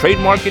is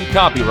trademark and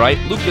copyright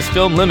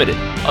Lucasfilm Limited,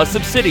 a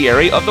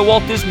subsidiary of the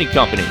Walt Disney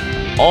Company.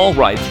 All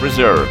rights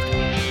reserved.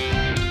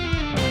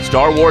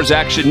 Star Wars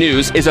Action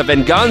News is a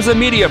Venganza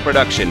Media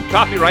production,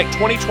 copyright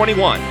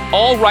 2021.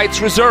 All rights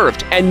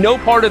reserved, and no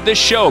part of this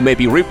show may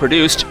be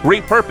reproduced,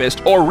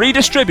 repurposed, or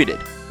redistributed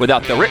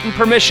without the written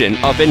permission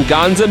of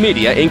Venganza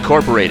Media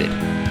Incorporated.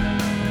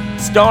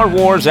 Star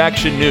Wars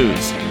Action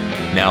News.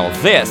 Now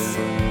this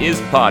is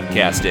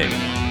podcasting.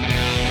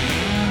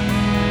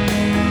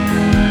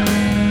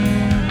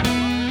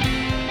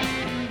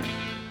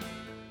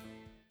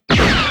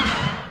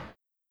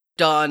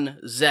 Done,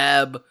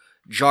 Zeb,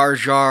 Jar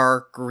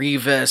Jar,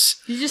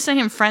 Grievous. Did you just say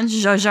him French,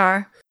 Jar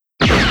Jar?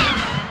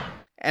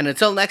 And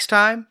until next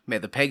time, may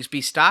the pegs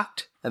be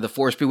stocked and the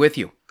Force be with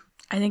you.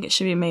 I think it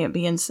should be may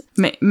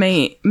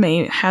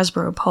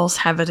Hasbro Pulse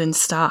have it in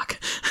stock.